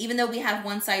Ink. Even though we have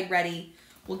one side ready,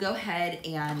 we'll go ahead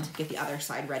and get the other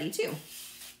side ready too.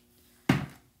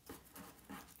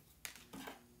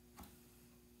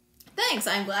 Thanks,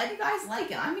 I'm glad you guys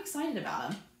like it. I'm excited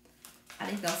about them. I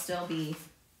think they'll still be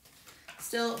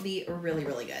really,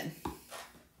 really good.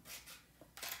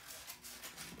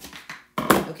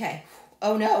 Okay,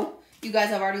 oh no, you guys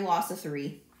have already lost a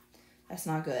 3. That's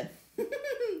not good.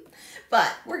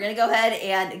 But we're gonna go ahead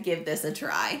and give this a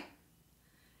try.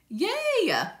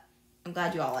 Yay! I'm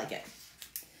glad you all like it.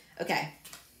 Okay,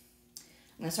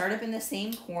 I'm gonna start up in the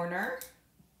same corner,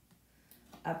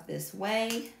 up this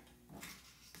way.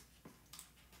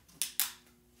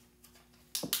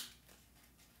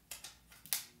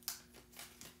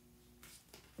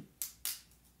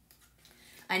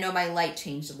 I know my light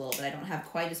changed a little bit. I don't have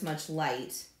quite as much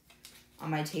light on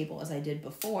my table as I did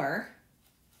before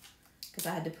because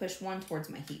I had to push one towards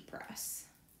my heat press.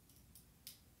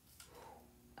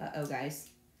 Uh-oh, guys.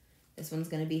 This one's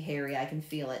going to be hairy. I can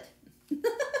feel it.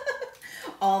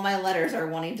 All my letters are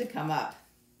wanting to come up.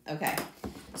 Okay.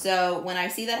 So when I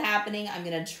see that happening, I'm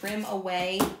going to trim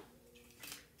away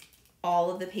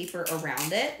all of the paper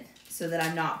around it so that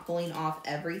I'm not pulling off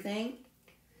everything.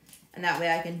 And that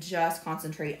way I can just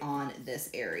concentrate on this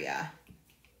area.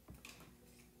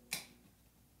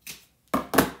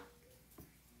 And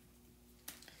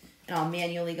I'll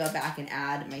manually go back and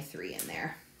add my 3 in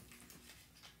there.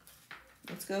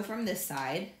 Let's go from this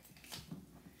side.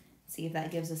 See if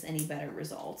that gives us any better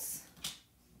results.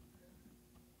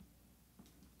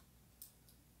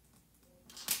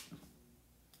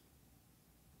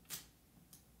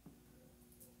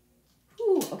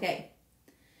 Whew, okay.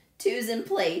 2's in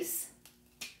place.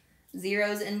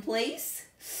 0's in place.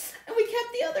 And we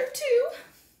kept the other 2.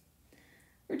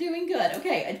 We're doing good.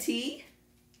 Okay, a T.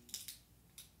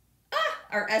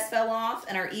 Our S fell off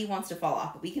and our E wants to fall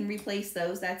off, but we can replace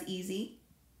those. That's easy.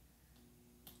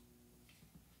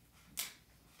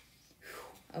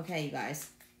 Okay, you guys.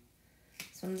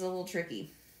 This one's a little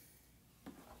tricky.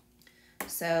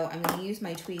 So I'm going to use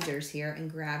my tweezers here and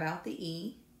grab out the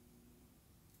E.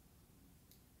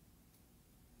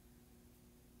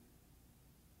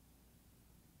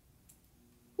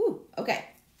 Whew, okay.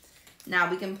 Now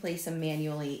we can place them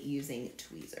manually using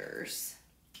tweezers.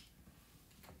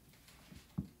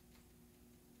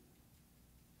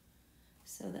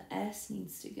 So the S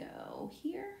needs to go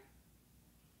here.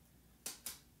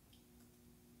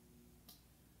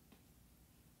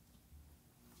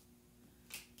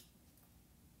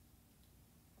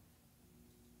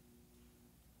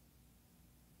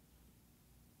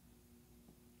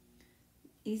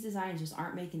 These designs just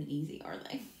aren't making it easy, are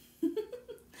they?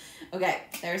 Okay,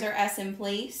 there's our S in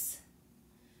place.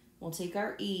 We'll take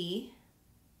our E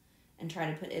and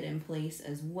try to put it in place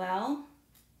as well.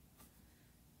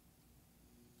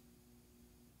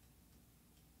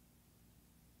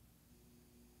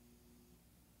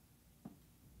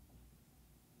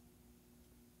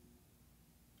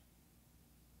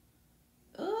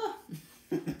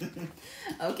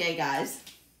 Okay, guys.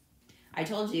 I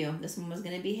told you this one was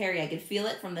going to be hairy. I could feel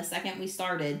it from the second we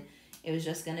started. It was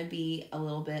just going to be a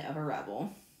little bit of a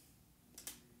rebel.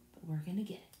 But we're going to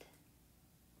get it.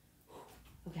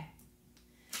 Okay.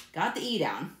 Got the E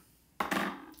down.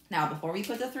 Now, before we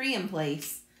put the 3 in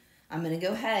place, I'm going to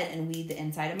go ahead and weed the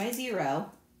inside of my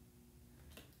 0.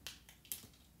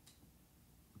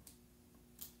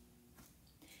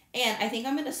 And I think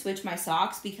I'm going to switch my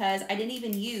socks because I didn't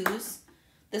even use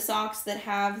the socks that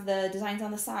have the designs on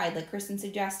the side like Kristen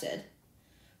suggested.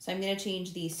 So I'm going to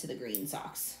change these to the green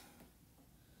socks.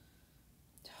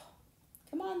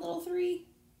 Come on, little 3.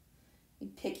 Let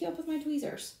me pick you up with my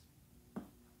tweezers.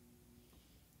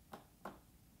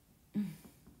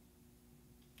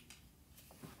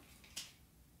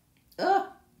 Oh.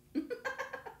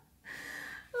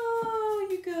 Oh,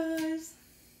 you guys.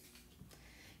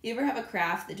 You ever have a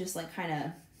craft that just like kind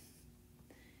of,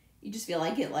 you just feel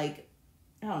like it like,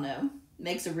 I don't know,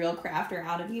 makes a real crafter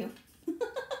out of you?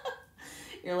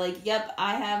 You're like, yep,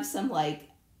 I have some like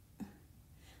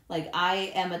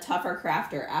I am a tougher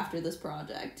crafter after this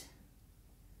project.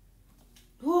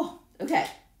 Oh, okay.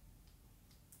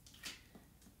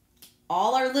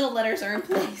 All our little letters are in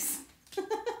place.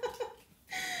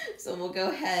 So we'll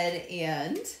go ahead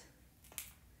and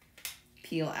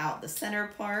peel out the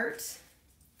center part.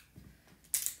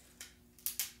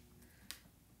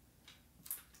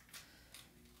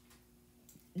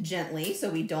 Gently so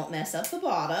we don't mess up the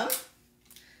bottom.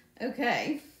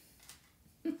 Okay.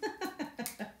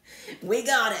 We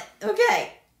got it.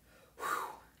 Okay. Whew.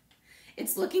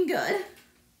 It's looking good.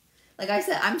 Like I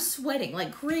said, I'm sweating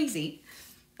like crazy.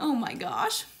 Oh my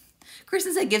gosh.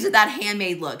 Kristen said gives it that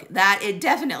handmade look. That it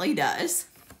definitely does.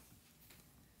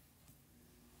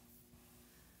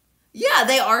 Yeah,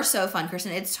 they are so fun,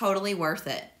 Kristen. It's totally worth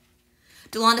it.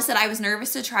 Delonda said, I was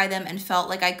nervous to try them and felt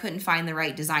like I couldn't find the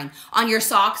right design. On your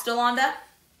socks, Delonda?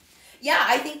 Yeah,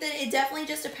 I think that it definitely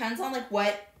just depends on like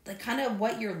what, like kind of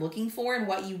what you're looking for and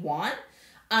what you want.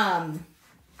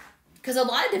 Because a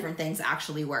lot of different things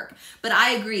actually work. But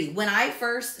I agree. When I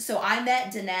first, so I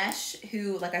met Dinesh,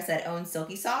 who, like I said, owns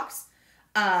Silky Socks.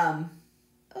 Oh,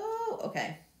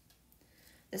 okay.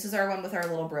 This is our one with our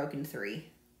little broken 3.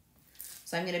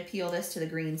 So I'm going to peel this to the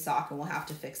green sock and we'll have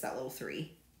to fix that little 3.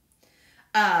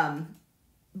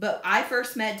 But I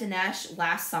first met Dinesh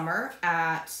last summer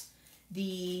at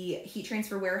the Heat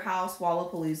Transfer Warehouse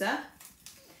Wallapalooza.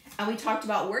 and we talked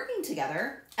about working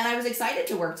together, and I was excited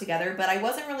to work together, but I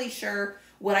wasn't really sure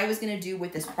what I was going to do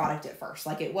with this product at first.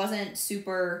 Like, it wasn't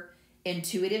super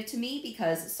intuitive to me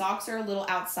because socks are a little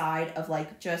outside of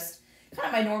like just kind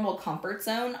of my normal comfort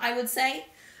zone, I would say.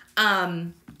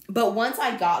 But once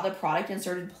I got the product and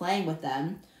started playing with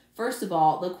them, first of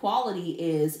all, the quality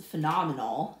is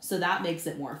phenomenal, so that makes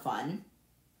it more fun.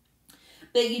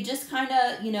 But you just kind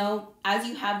of, you know, as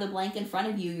you have the blank in front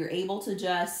of you, you're able to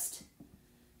just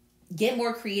get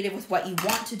more creative with what you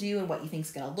want to do and what you think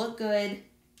is going to look good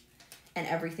and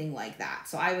everything like that.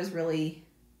 So I was really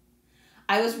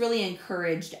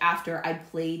encouraged after I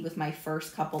played with my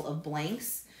first couple of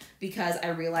blanks, because I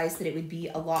realized that it would be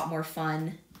a lot more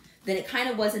fun than it kind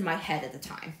of was in my head at the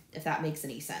time, if that makes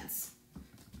any sense.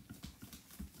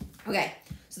 Okay,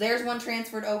 so there's one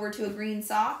transferred over to a green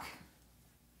sock.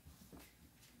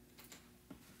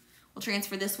 We'll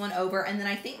transfer this one over, and then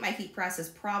I think my heat press has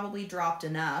probably dropped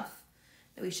enough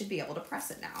that we should be able to press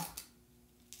it now.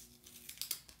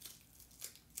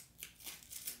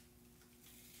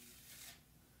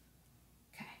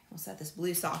 Okay, we'll set this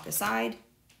blue sock aside.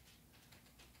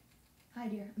 Hi,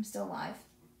 dear. I'm still alive.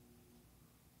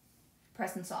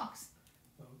 Pressing socks.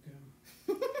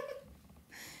 Okay.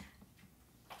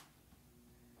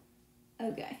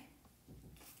 Okay.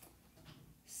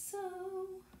 So,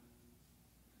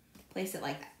 place it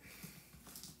like that.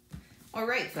 All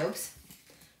right, folks.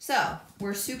 So,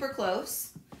 we're super close.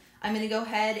 I'm going to go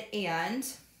ahead and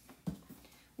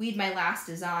weed my last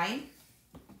design,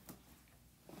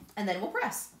 and then we'll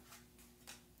press.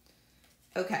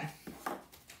 Okay.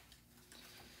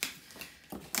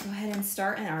 Go ahead and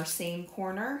start in our same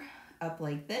corner, up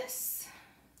like this.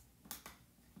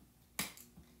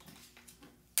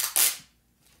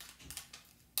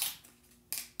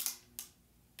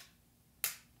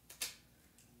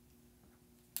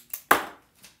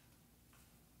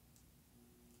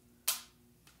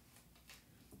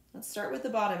 Let's start with the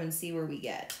bottom and see where we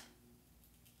get.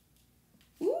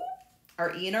 Ooh,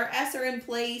 our E and our S are in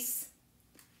place,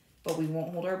 but we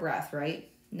won't hold our breath, right?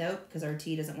 Nope, because our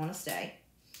T doesn't want to stay.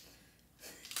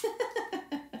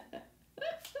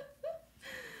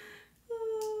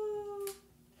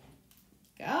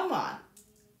 Come on.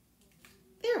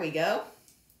 There we go.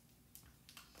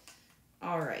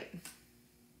 All right.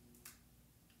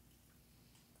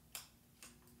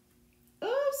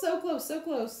 Oh, so close, so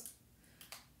close.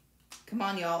 Come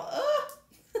on, y'all. Oh.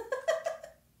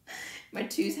 My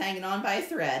two's hanging on by a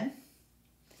thread.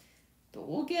 But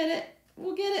we'll get it.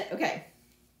 We'll get it. Okay.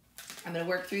 I'm going to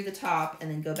work through the top and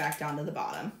then go back down to the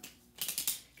bottom.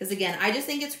 Because again, I just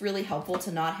think it's really helpful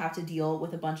to not have to deal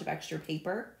with a bunch of extra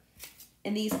paper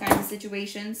in these kinds of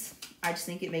situations. I just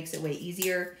think it makes it way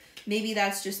easier. Maybe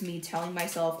that's just me telling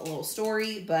myself a little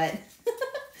story, but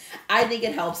I think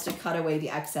it helps to cut away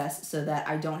the excess so that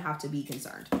I don't have to be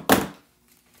concerned.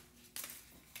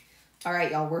 All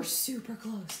right, y'all, we're super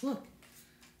close. Look,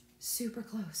 super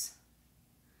close.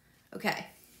 Okay.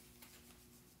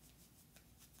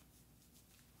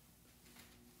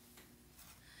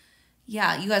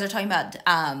 Yeah, you guys are talking about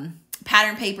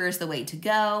pattern paper is the way to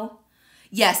go.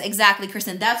 Yes, exactly,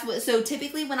 Kristen. That's what. So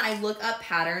typically when I look up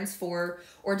patterns for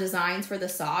or designs for the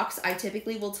socks, I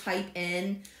typically will type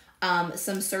in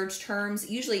some search terms,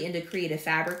 usually into Creative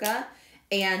Fabrica,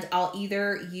 and I'll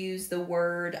either use the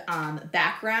word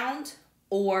background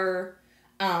or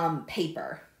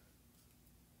paper.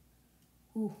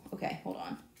 Ooh, okay, hold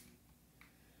on.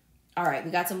 All right,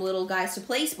 we got some little guys to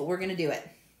place, but we're gonna do it.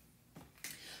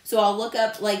 So I'll look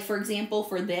up, like, for example,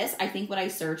 for this, I think what I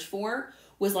searched for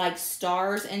was like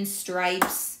stars and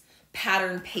stripes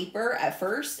pattern paper at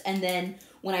first. And then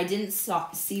when I didn't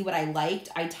see what I liked,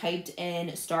 I typed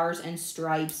in stars and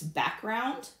stripes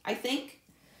background, I think.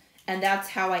 And that's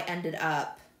how I ended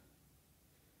up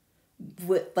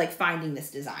with like finding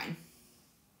this design.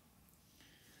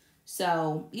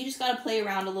 So you just got to play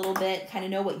around a little bit, kind of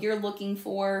know what you're looking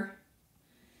for,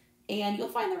 and you'll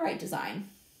find the right design.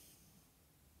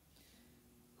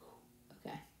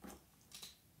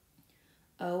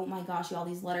 Oh my gosh, y'all,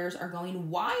 these letters are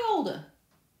going wild.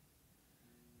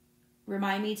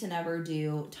 Remind me to never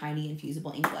do tiny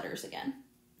infusible ink letters again.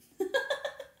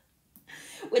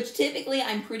 Which typically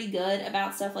I'm pretty good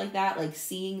about stuff like that, like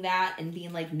seeing that and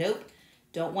being like, nope,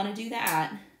 don't want to do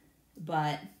that.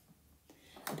 But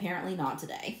apparently not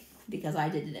today, because I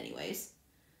did it anyways.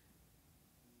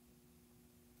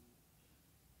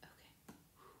 Okay.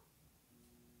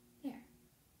 There.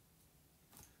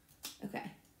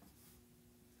 Okay.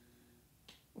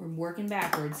 We're working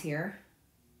backwards here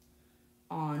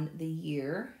on the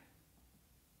year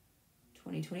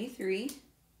 2023.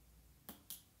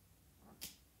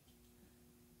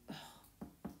 Ugh,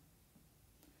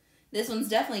 This one's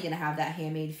definitely going to have that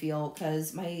handmade feel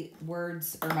because my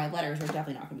words or my letters are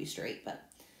definitely not going to be straight, but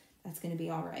that's going to be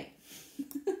all right.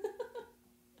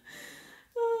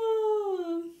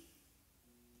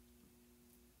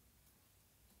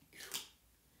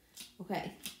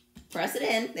 Okay, press it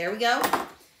in. There we go.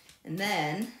 And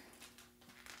then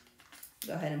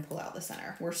go ahead and pull out the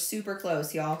center. We're super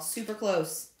close, y'all. Super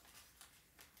close.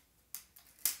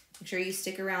 Make sure you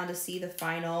stick around to see the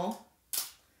final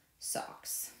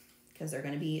socks because they're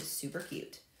going to be super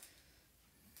cute.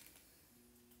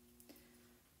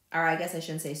 Or I guess I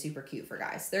shouldn't say super cute for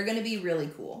guys. They're going to be really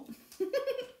cool.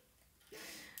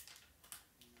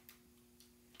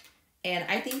 And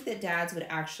I think that dads would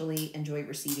actually enjoy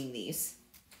receiving these.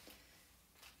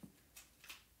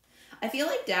 I feel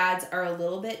like dads are a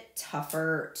little bit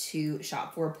tougher to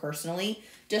shop for personally,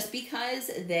 just because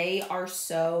they are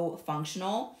so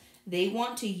functional. They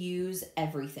want to use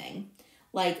everything.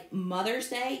 Like Mother's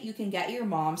Day, you can get your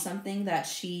mom something that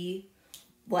she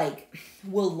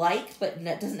will like, but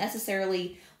that doesn't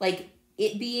necessarily, like,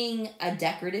 it being a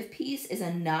decorative piece is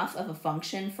enough of a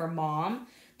function for mom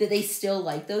that they still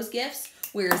like those gifts,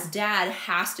 whereas dad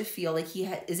has to feel like he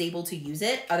is able to use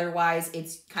it. Otherwise,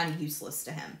 it's kind of useless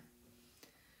to him.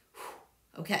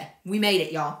 Okay, we made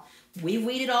it, y'all. We've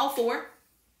waited all for.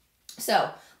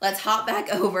 So let's hop back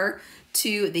over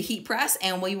to the heat press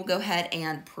and we will go ahead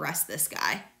and press this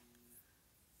guy.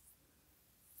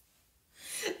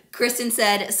 Kristen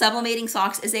said, sublimating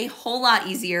socks is a whole lot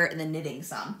easier than knitting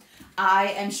some. I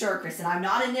am sure, Kristen. I'm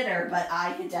not a knitter, but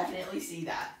I can definitely see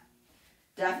that.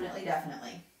 Definitely,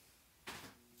 definitely.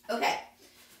 Okay,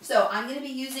 so I'm going to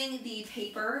be using the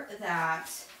paper that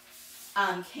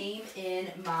came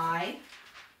in my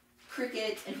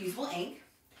Cricut Infusible Ink.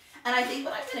 And I think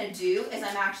what I'm going to do is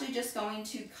I'm actually just going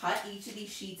to cut each of these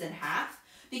sheets in half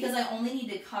because I only need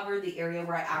to cover the area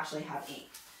where I actually have ink.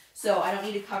 So I don't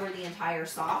need to cover the entire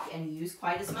sock and use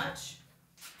quite as much.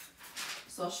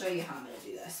 So I'll show you how I'm going to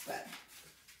do this, but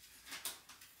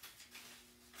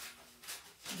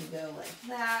you go like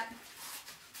that.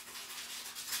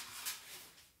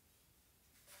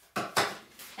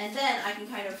 And then I can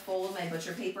kind of fold my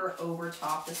butcher paper over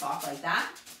top the sock like that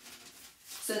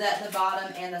so that the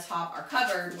bottom and the top are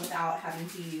covered without having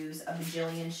to use a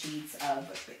bajillion sheets of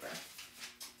butcher paper.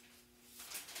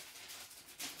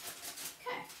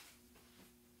 Okay.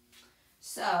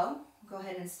 So go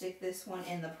ahead and stick this one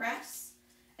in the press.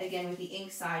 Again with the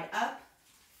ink side up,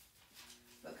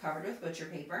 but covered with butcher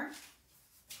paper.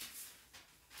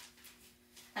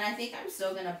 And I think I'm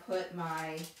still going to put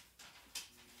my...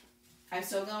 I'm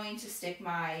still going to stick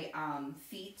my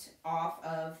feet off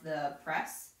of the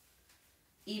press,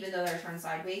 even though they're turned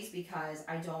sideways, because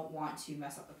I don't want to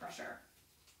mess up the pressure.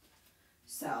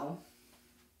 So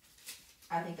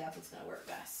I think that's what's going to work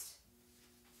best.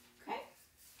 Okay.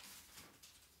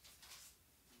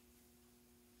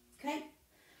 Okay.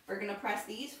 We're going to press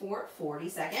these for 40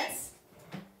 seconds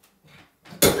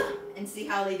and see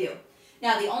how they do.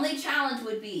 Now, the only challenge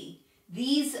would be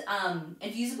these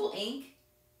Infusible Ink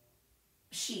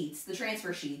sheets, the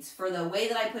transfer sheets, for the way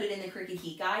that I put it in the Cricut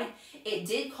Heat Guide, it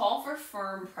did call for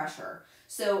firm pressure.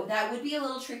 So that would be a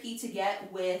little tricky to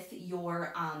get with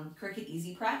your Cricut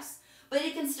Easy Press, but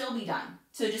it can still be done.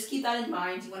 So just keep that in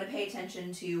mind. You want to pay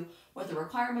attention to what the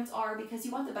requirements are because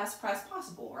you want the best press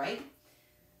possible, right?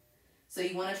 So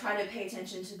you want to try to pay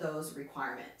attention to those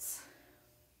requirements.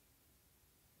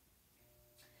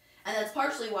 And that's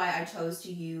partially why I chose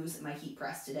to use my heat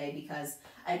press today, because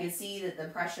I could see that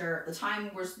the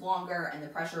time was longer and the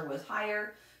pressure was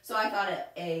higher. So I thought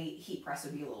a heat press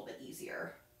would be a little bit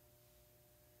easier.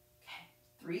 Okay,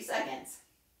 3 seconds.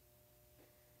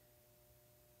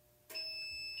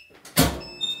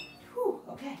 Whew,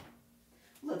 okay.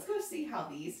 Let's go see how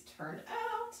these turned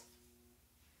out.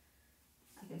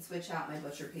 I can switch out my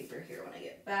butcher paper here when I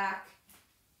get back.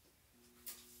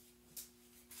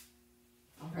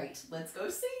 All right, let's go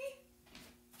see.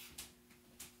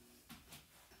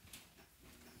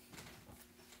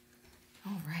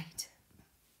 All right.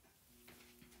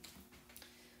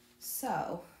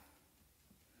 So,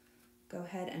 go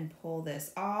ahead and pull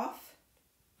this off.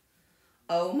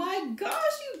 Oh my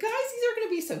gosh, you guys, these are going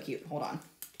to be so cute. Hold on.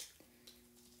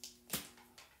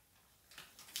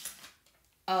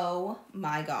 Oh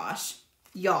my gosh.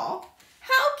 Y'all,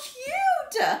 how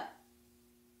cute!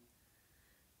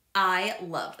 I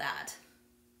love that.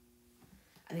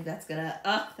 I think that's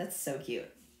that's so cute.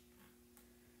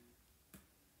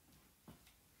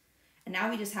 And now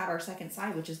we just have our second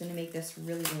side, which is going to make this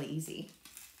really, really easy.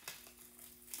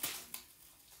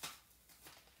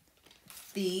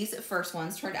 These first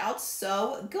ones turned out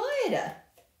so good.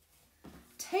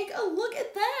 Take a look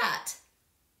at that.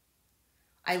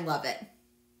 I love it.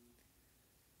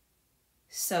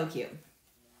 So cute.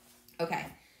 Okay,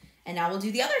 and now we'll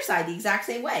do the other side the exact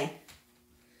same way.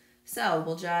 So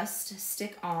we'll just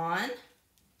stick on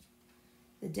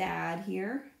the dad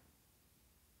here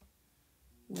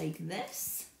like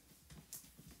this.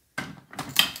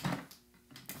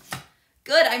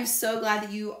 Good, I'm so glad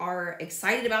that you are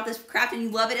excited about this craft and you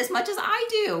love it as much as I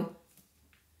do.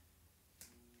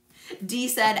 Dee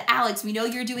said, Alex, we know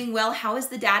you're doing well. How is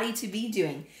the daddy-to-be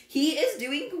doing? He is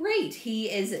doing great. He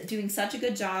is doing such a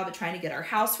good job at trying to get our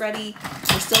house ready.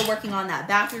 We're still working on that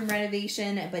bathroom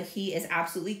renovation, but he is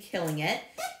absolutely killing it.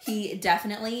 He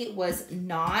definitely was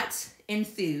not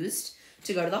enthused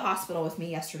to go to the hospital with me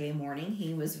yesterday morning.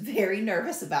 He was very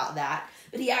nervous about that,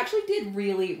 but he actually did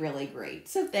really, really great.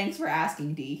 So thanks for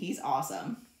asking, Dee. He's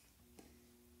awesome.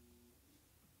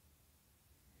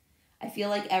 I feel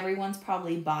like everyone's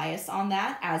probably biased on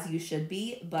that, as you should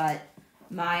be, but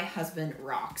my husband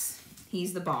rocks.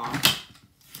 He's the bomb.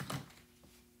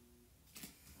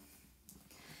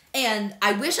 And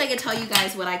I wish I could tell you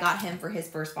guys what I got him for his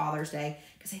first Father's Day,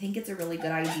 because I think it's a really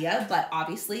good idea, but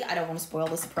obviously I don't want to spoil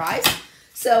the surprise.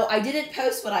 So I didn't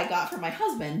post what I got for my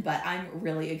husband, but I'm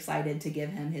really excited to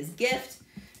give him his gift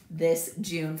this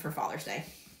June for Father's Day.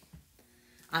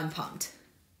 I'm pumped.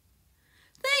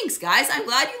 Thanks, guys. I'm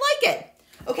glad you like it.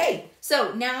 Okay,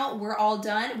 so now we're all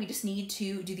done. We just need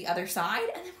to do the other side,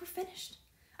 and then we're finished.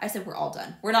 I said we're all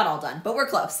done. We're not all done, but we're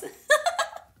close.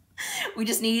 We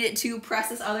just need to press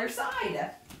this other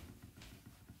side.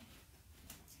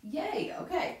 Yay,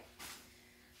 okay.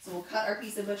 So we'll cut our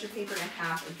piece of butcher paper in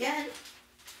half again.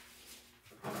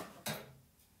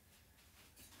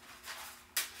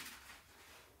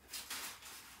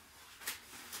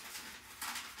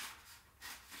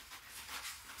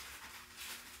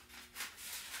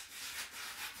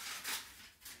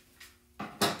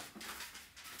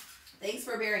 Thanks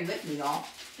for bearing with me, y'all.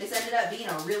 This ended up being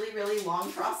a really, really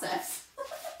long process.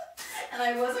 And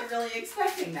I wasn't really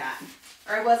expecting that.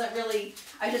 Or I wasn't really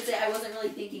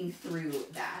thinking through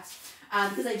that.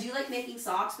 Because I do like making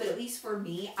socks, but at least for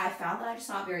me, I found that I'm just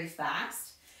not very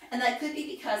fast. And that could be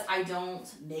because I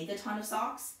don't make a ton of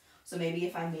socks. So maybe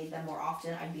if I made them more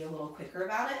often, I'd be a little quicker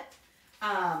about it.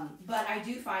 But I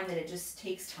do find that it just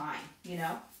takes time, you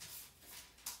know?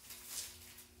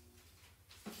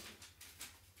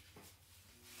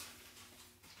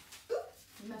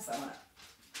 Mess that one up.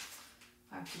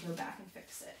 I have to go back and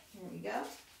fix it. Here we go.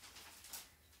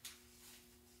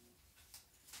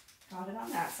 Got it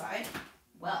on that side.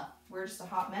 Well, we're just a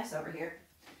hot mess over here.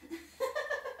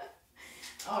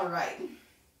 All right.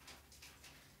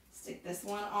 Stick this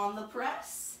one on the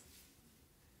press.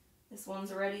 This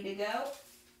one's ready to go.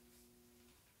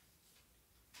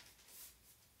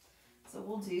 So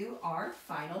we'll do our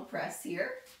final press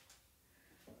here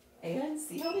and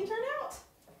see how they turn out.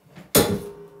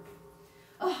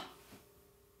 Oh,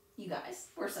 you guys,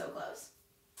 we're so close.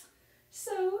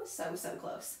 So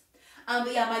close.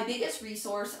 But yeah, my biggest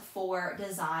resource for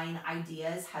design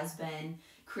ideas has been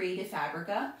Creative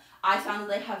Fabrica. I found that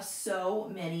they have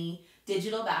so many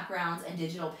digital backgrounds and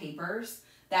digital papers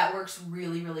that works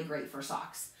really, really great for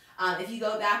socks. If you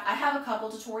go back, I have a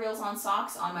couple tutorials on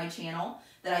socks on my channel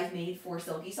that I've made for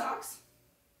silky socks.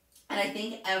 And I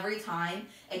think every time,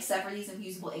 except for these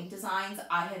Infusible Ink designs,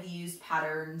 I have used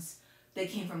patterns that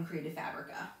came from Creative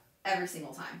Fabrica every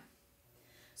single time.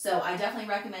 So I definitely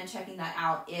recommend checking that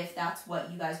out if that's what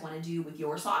you guys want to do with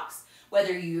your socks,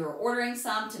 whether you're ordering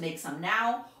some to make some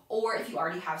now, or if you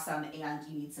already have some and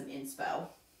you need some inspo.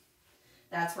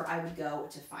 That's where I would go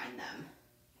to find them.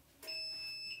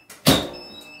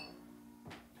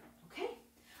 Okay,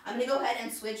 I'm going to go ahead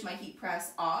and switch my heat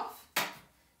press off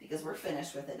because we're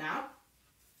finished with it now.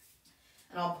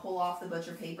 And I'll pull off the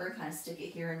butcher paper and kind of stick it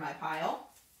here in my pile.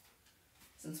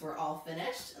 Since we're all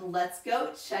finished, let's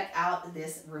go check out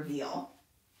this reveal.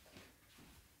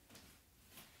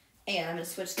 And I'm going to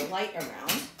switch the light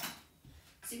around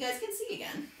so you guys can see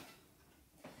again.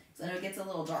 Because I know it gets a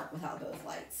little dark without both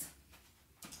lights.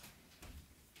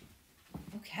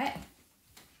 Okay.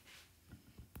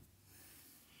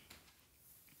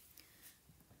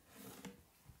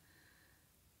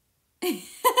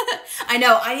 I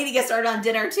know, I need to get started on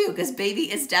dinner too because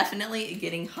baby is definitely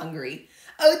getting hungry.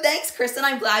 Oh, thanks, Kristen.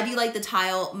 I'm glad you like the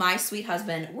tile. My sweet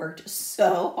husband worked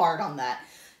so hard on that.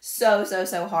 So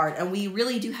hard. And we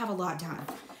really do have a lot done.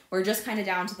 We're just kind of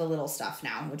down to the little stuff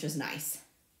now, which is nice.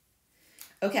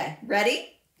 Okay, ready?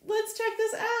 Let's check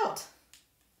this out.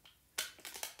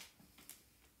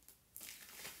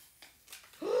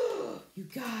 You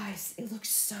guys, it looks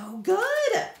so good.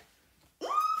 Ooh.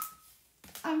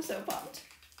 I'm so pumped.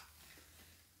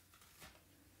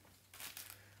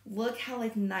 Look how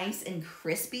like nice and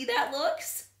crispy that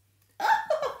looks.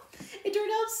 Oh, it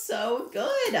turned out so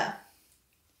good.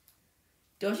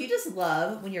 Don't you just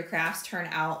love when your crafts turn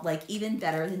out like even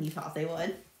better than you thought they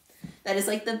would? That is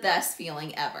like the best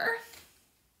feeling ever.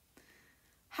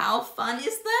 How fun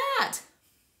is that?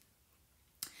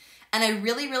 And I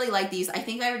really, really like these. I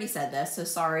think I already said this, so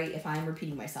sorry if I'm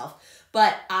repeating myself.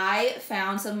 But I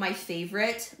found some of my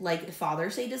favorite like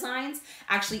Father's Day designs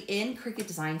actually in Cricut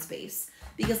Design Space.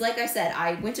 Because like I said,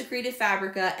 I went to Creative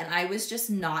Fabrica and I was just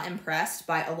not impressed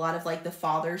by a lot of like the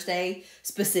Father's Day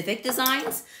specific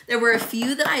designs. There were a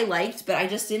few that I liked, but I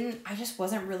just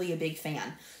wasn't really a big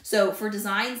fan. So for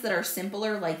designs that are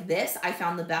simpler like this, I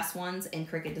found the best ones in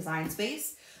Cricut Design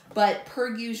Space. But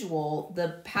per usual,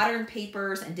 the pattern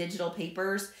papers and digital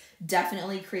papers,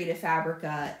 definitely Creative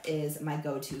Fabrica is my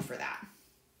go-to for that.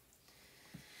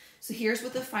 So here's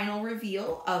what the final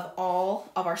reveal of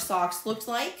all of our socks looked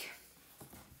like.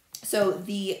 So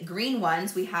the green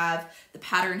ones, we have the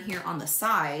pattern here on the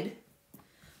side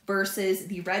versus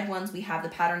the red ones, we have the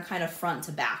pattern kind of front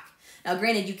to back. Now,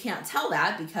 granted, you can't tell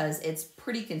that because it's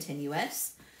pretty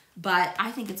continuous, but I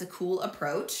think it's a cool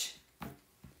approach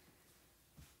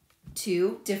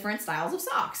to different styles of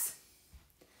socks.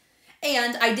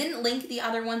 And I didn't link the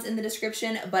other ones in the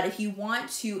description, but if you want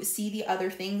to see the other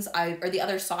things or the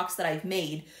other socks that I've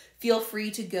made, feel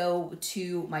free to go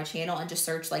to my channel and just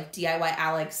search like DIY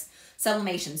Alex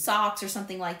sublimation socks or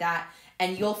something like that.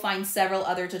 And you'll find several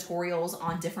other tutorials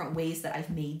on different ways that I've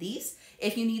made these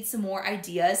if you need some more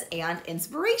ideas and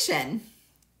inspiration.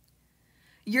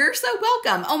 You're so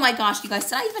welcome. Oh my gosh, you guys,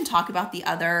 did I even talk about the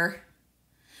other...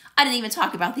 I didn't even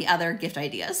talk about the other gift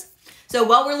ideas. So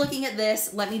while we're looking at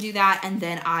this, let me do that and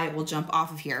then I will jump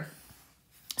off of here.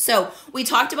 So we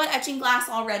talked about etching glass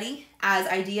already as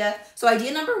idea. So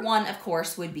idea number one, of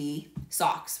course, would be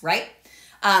socks, right?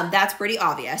 That's pretty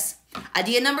obvious.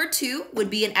 Idea number two would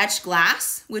be an etched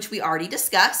glass, which we already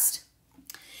discussed.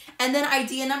 And then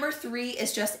idea number three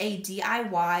is just a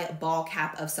DIY ball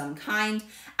cap of some kind.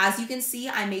 As you can see,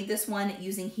 I made this one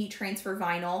using heat transfer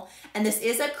vinyl, and this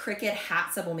is a Cricut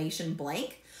hat sublimation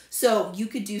blank. So you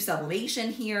could do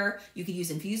sublimation here, you could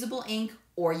use Infusible Ink,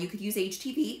 or you could use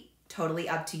HTV, totally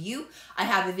up to you. I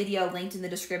have a video linked in the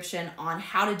description on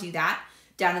how to do that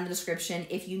down in the description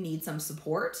if you need some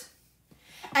support.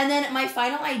 And then my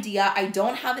final idea, I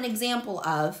don't have an example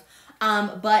of,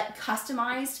 but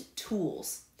customized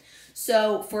tools.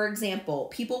 So for example,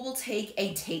 people will take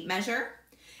a tape measure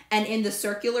and in the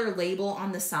circular label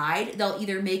on the side, they'll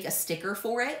either make a sticker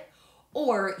for it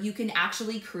or you can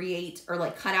actually create or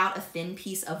like cut out a thin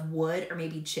piece of wood or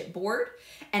maybe chipboard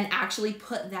and actually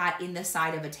put that in the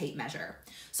side of a tape measure.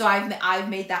 So I've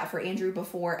made that for Andrew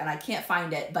before and I can't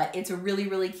find it, but it's a really,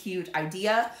 really cute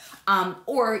idea.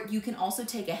 Or you can also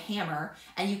take a hammer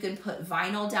and you can put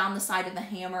vinyl down the side of the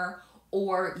hammer,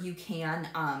 or you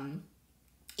can,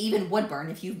 even wood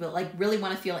burn. If you like really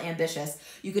want to feel ambitious,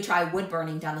 you could try wood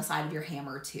burning down the side of your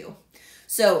hammer too.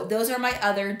 So those are my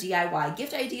other DIY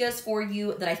gift ideas for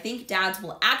you that I think dads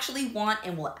will actually want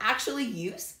and will actually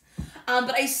use.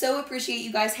 But I so appreciate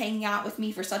you guys hanging out with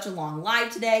me for such a long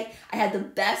live today. I had the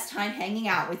best time hanging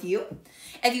out with you.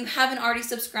 If you haven't already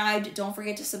subscribed, don't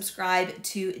forget to subscribe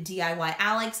to DIY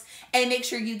Alex and make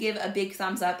sure you give a big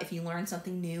thumbs up if you learned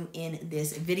something new in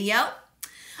this video.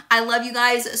 I love you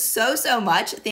guys so, so much.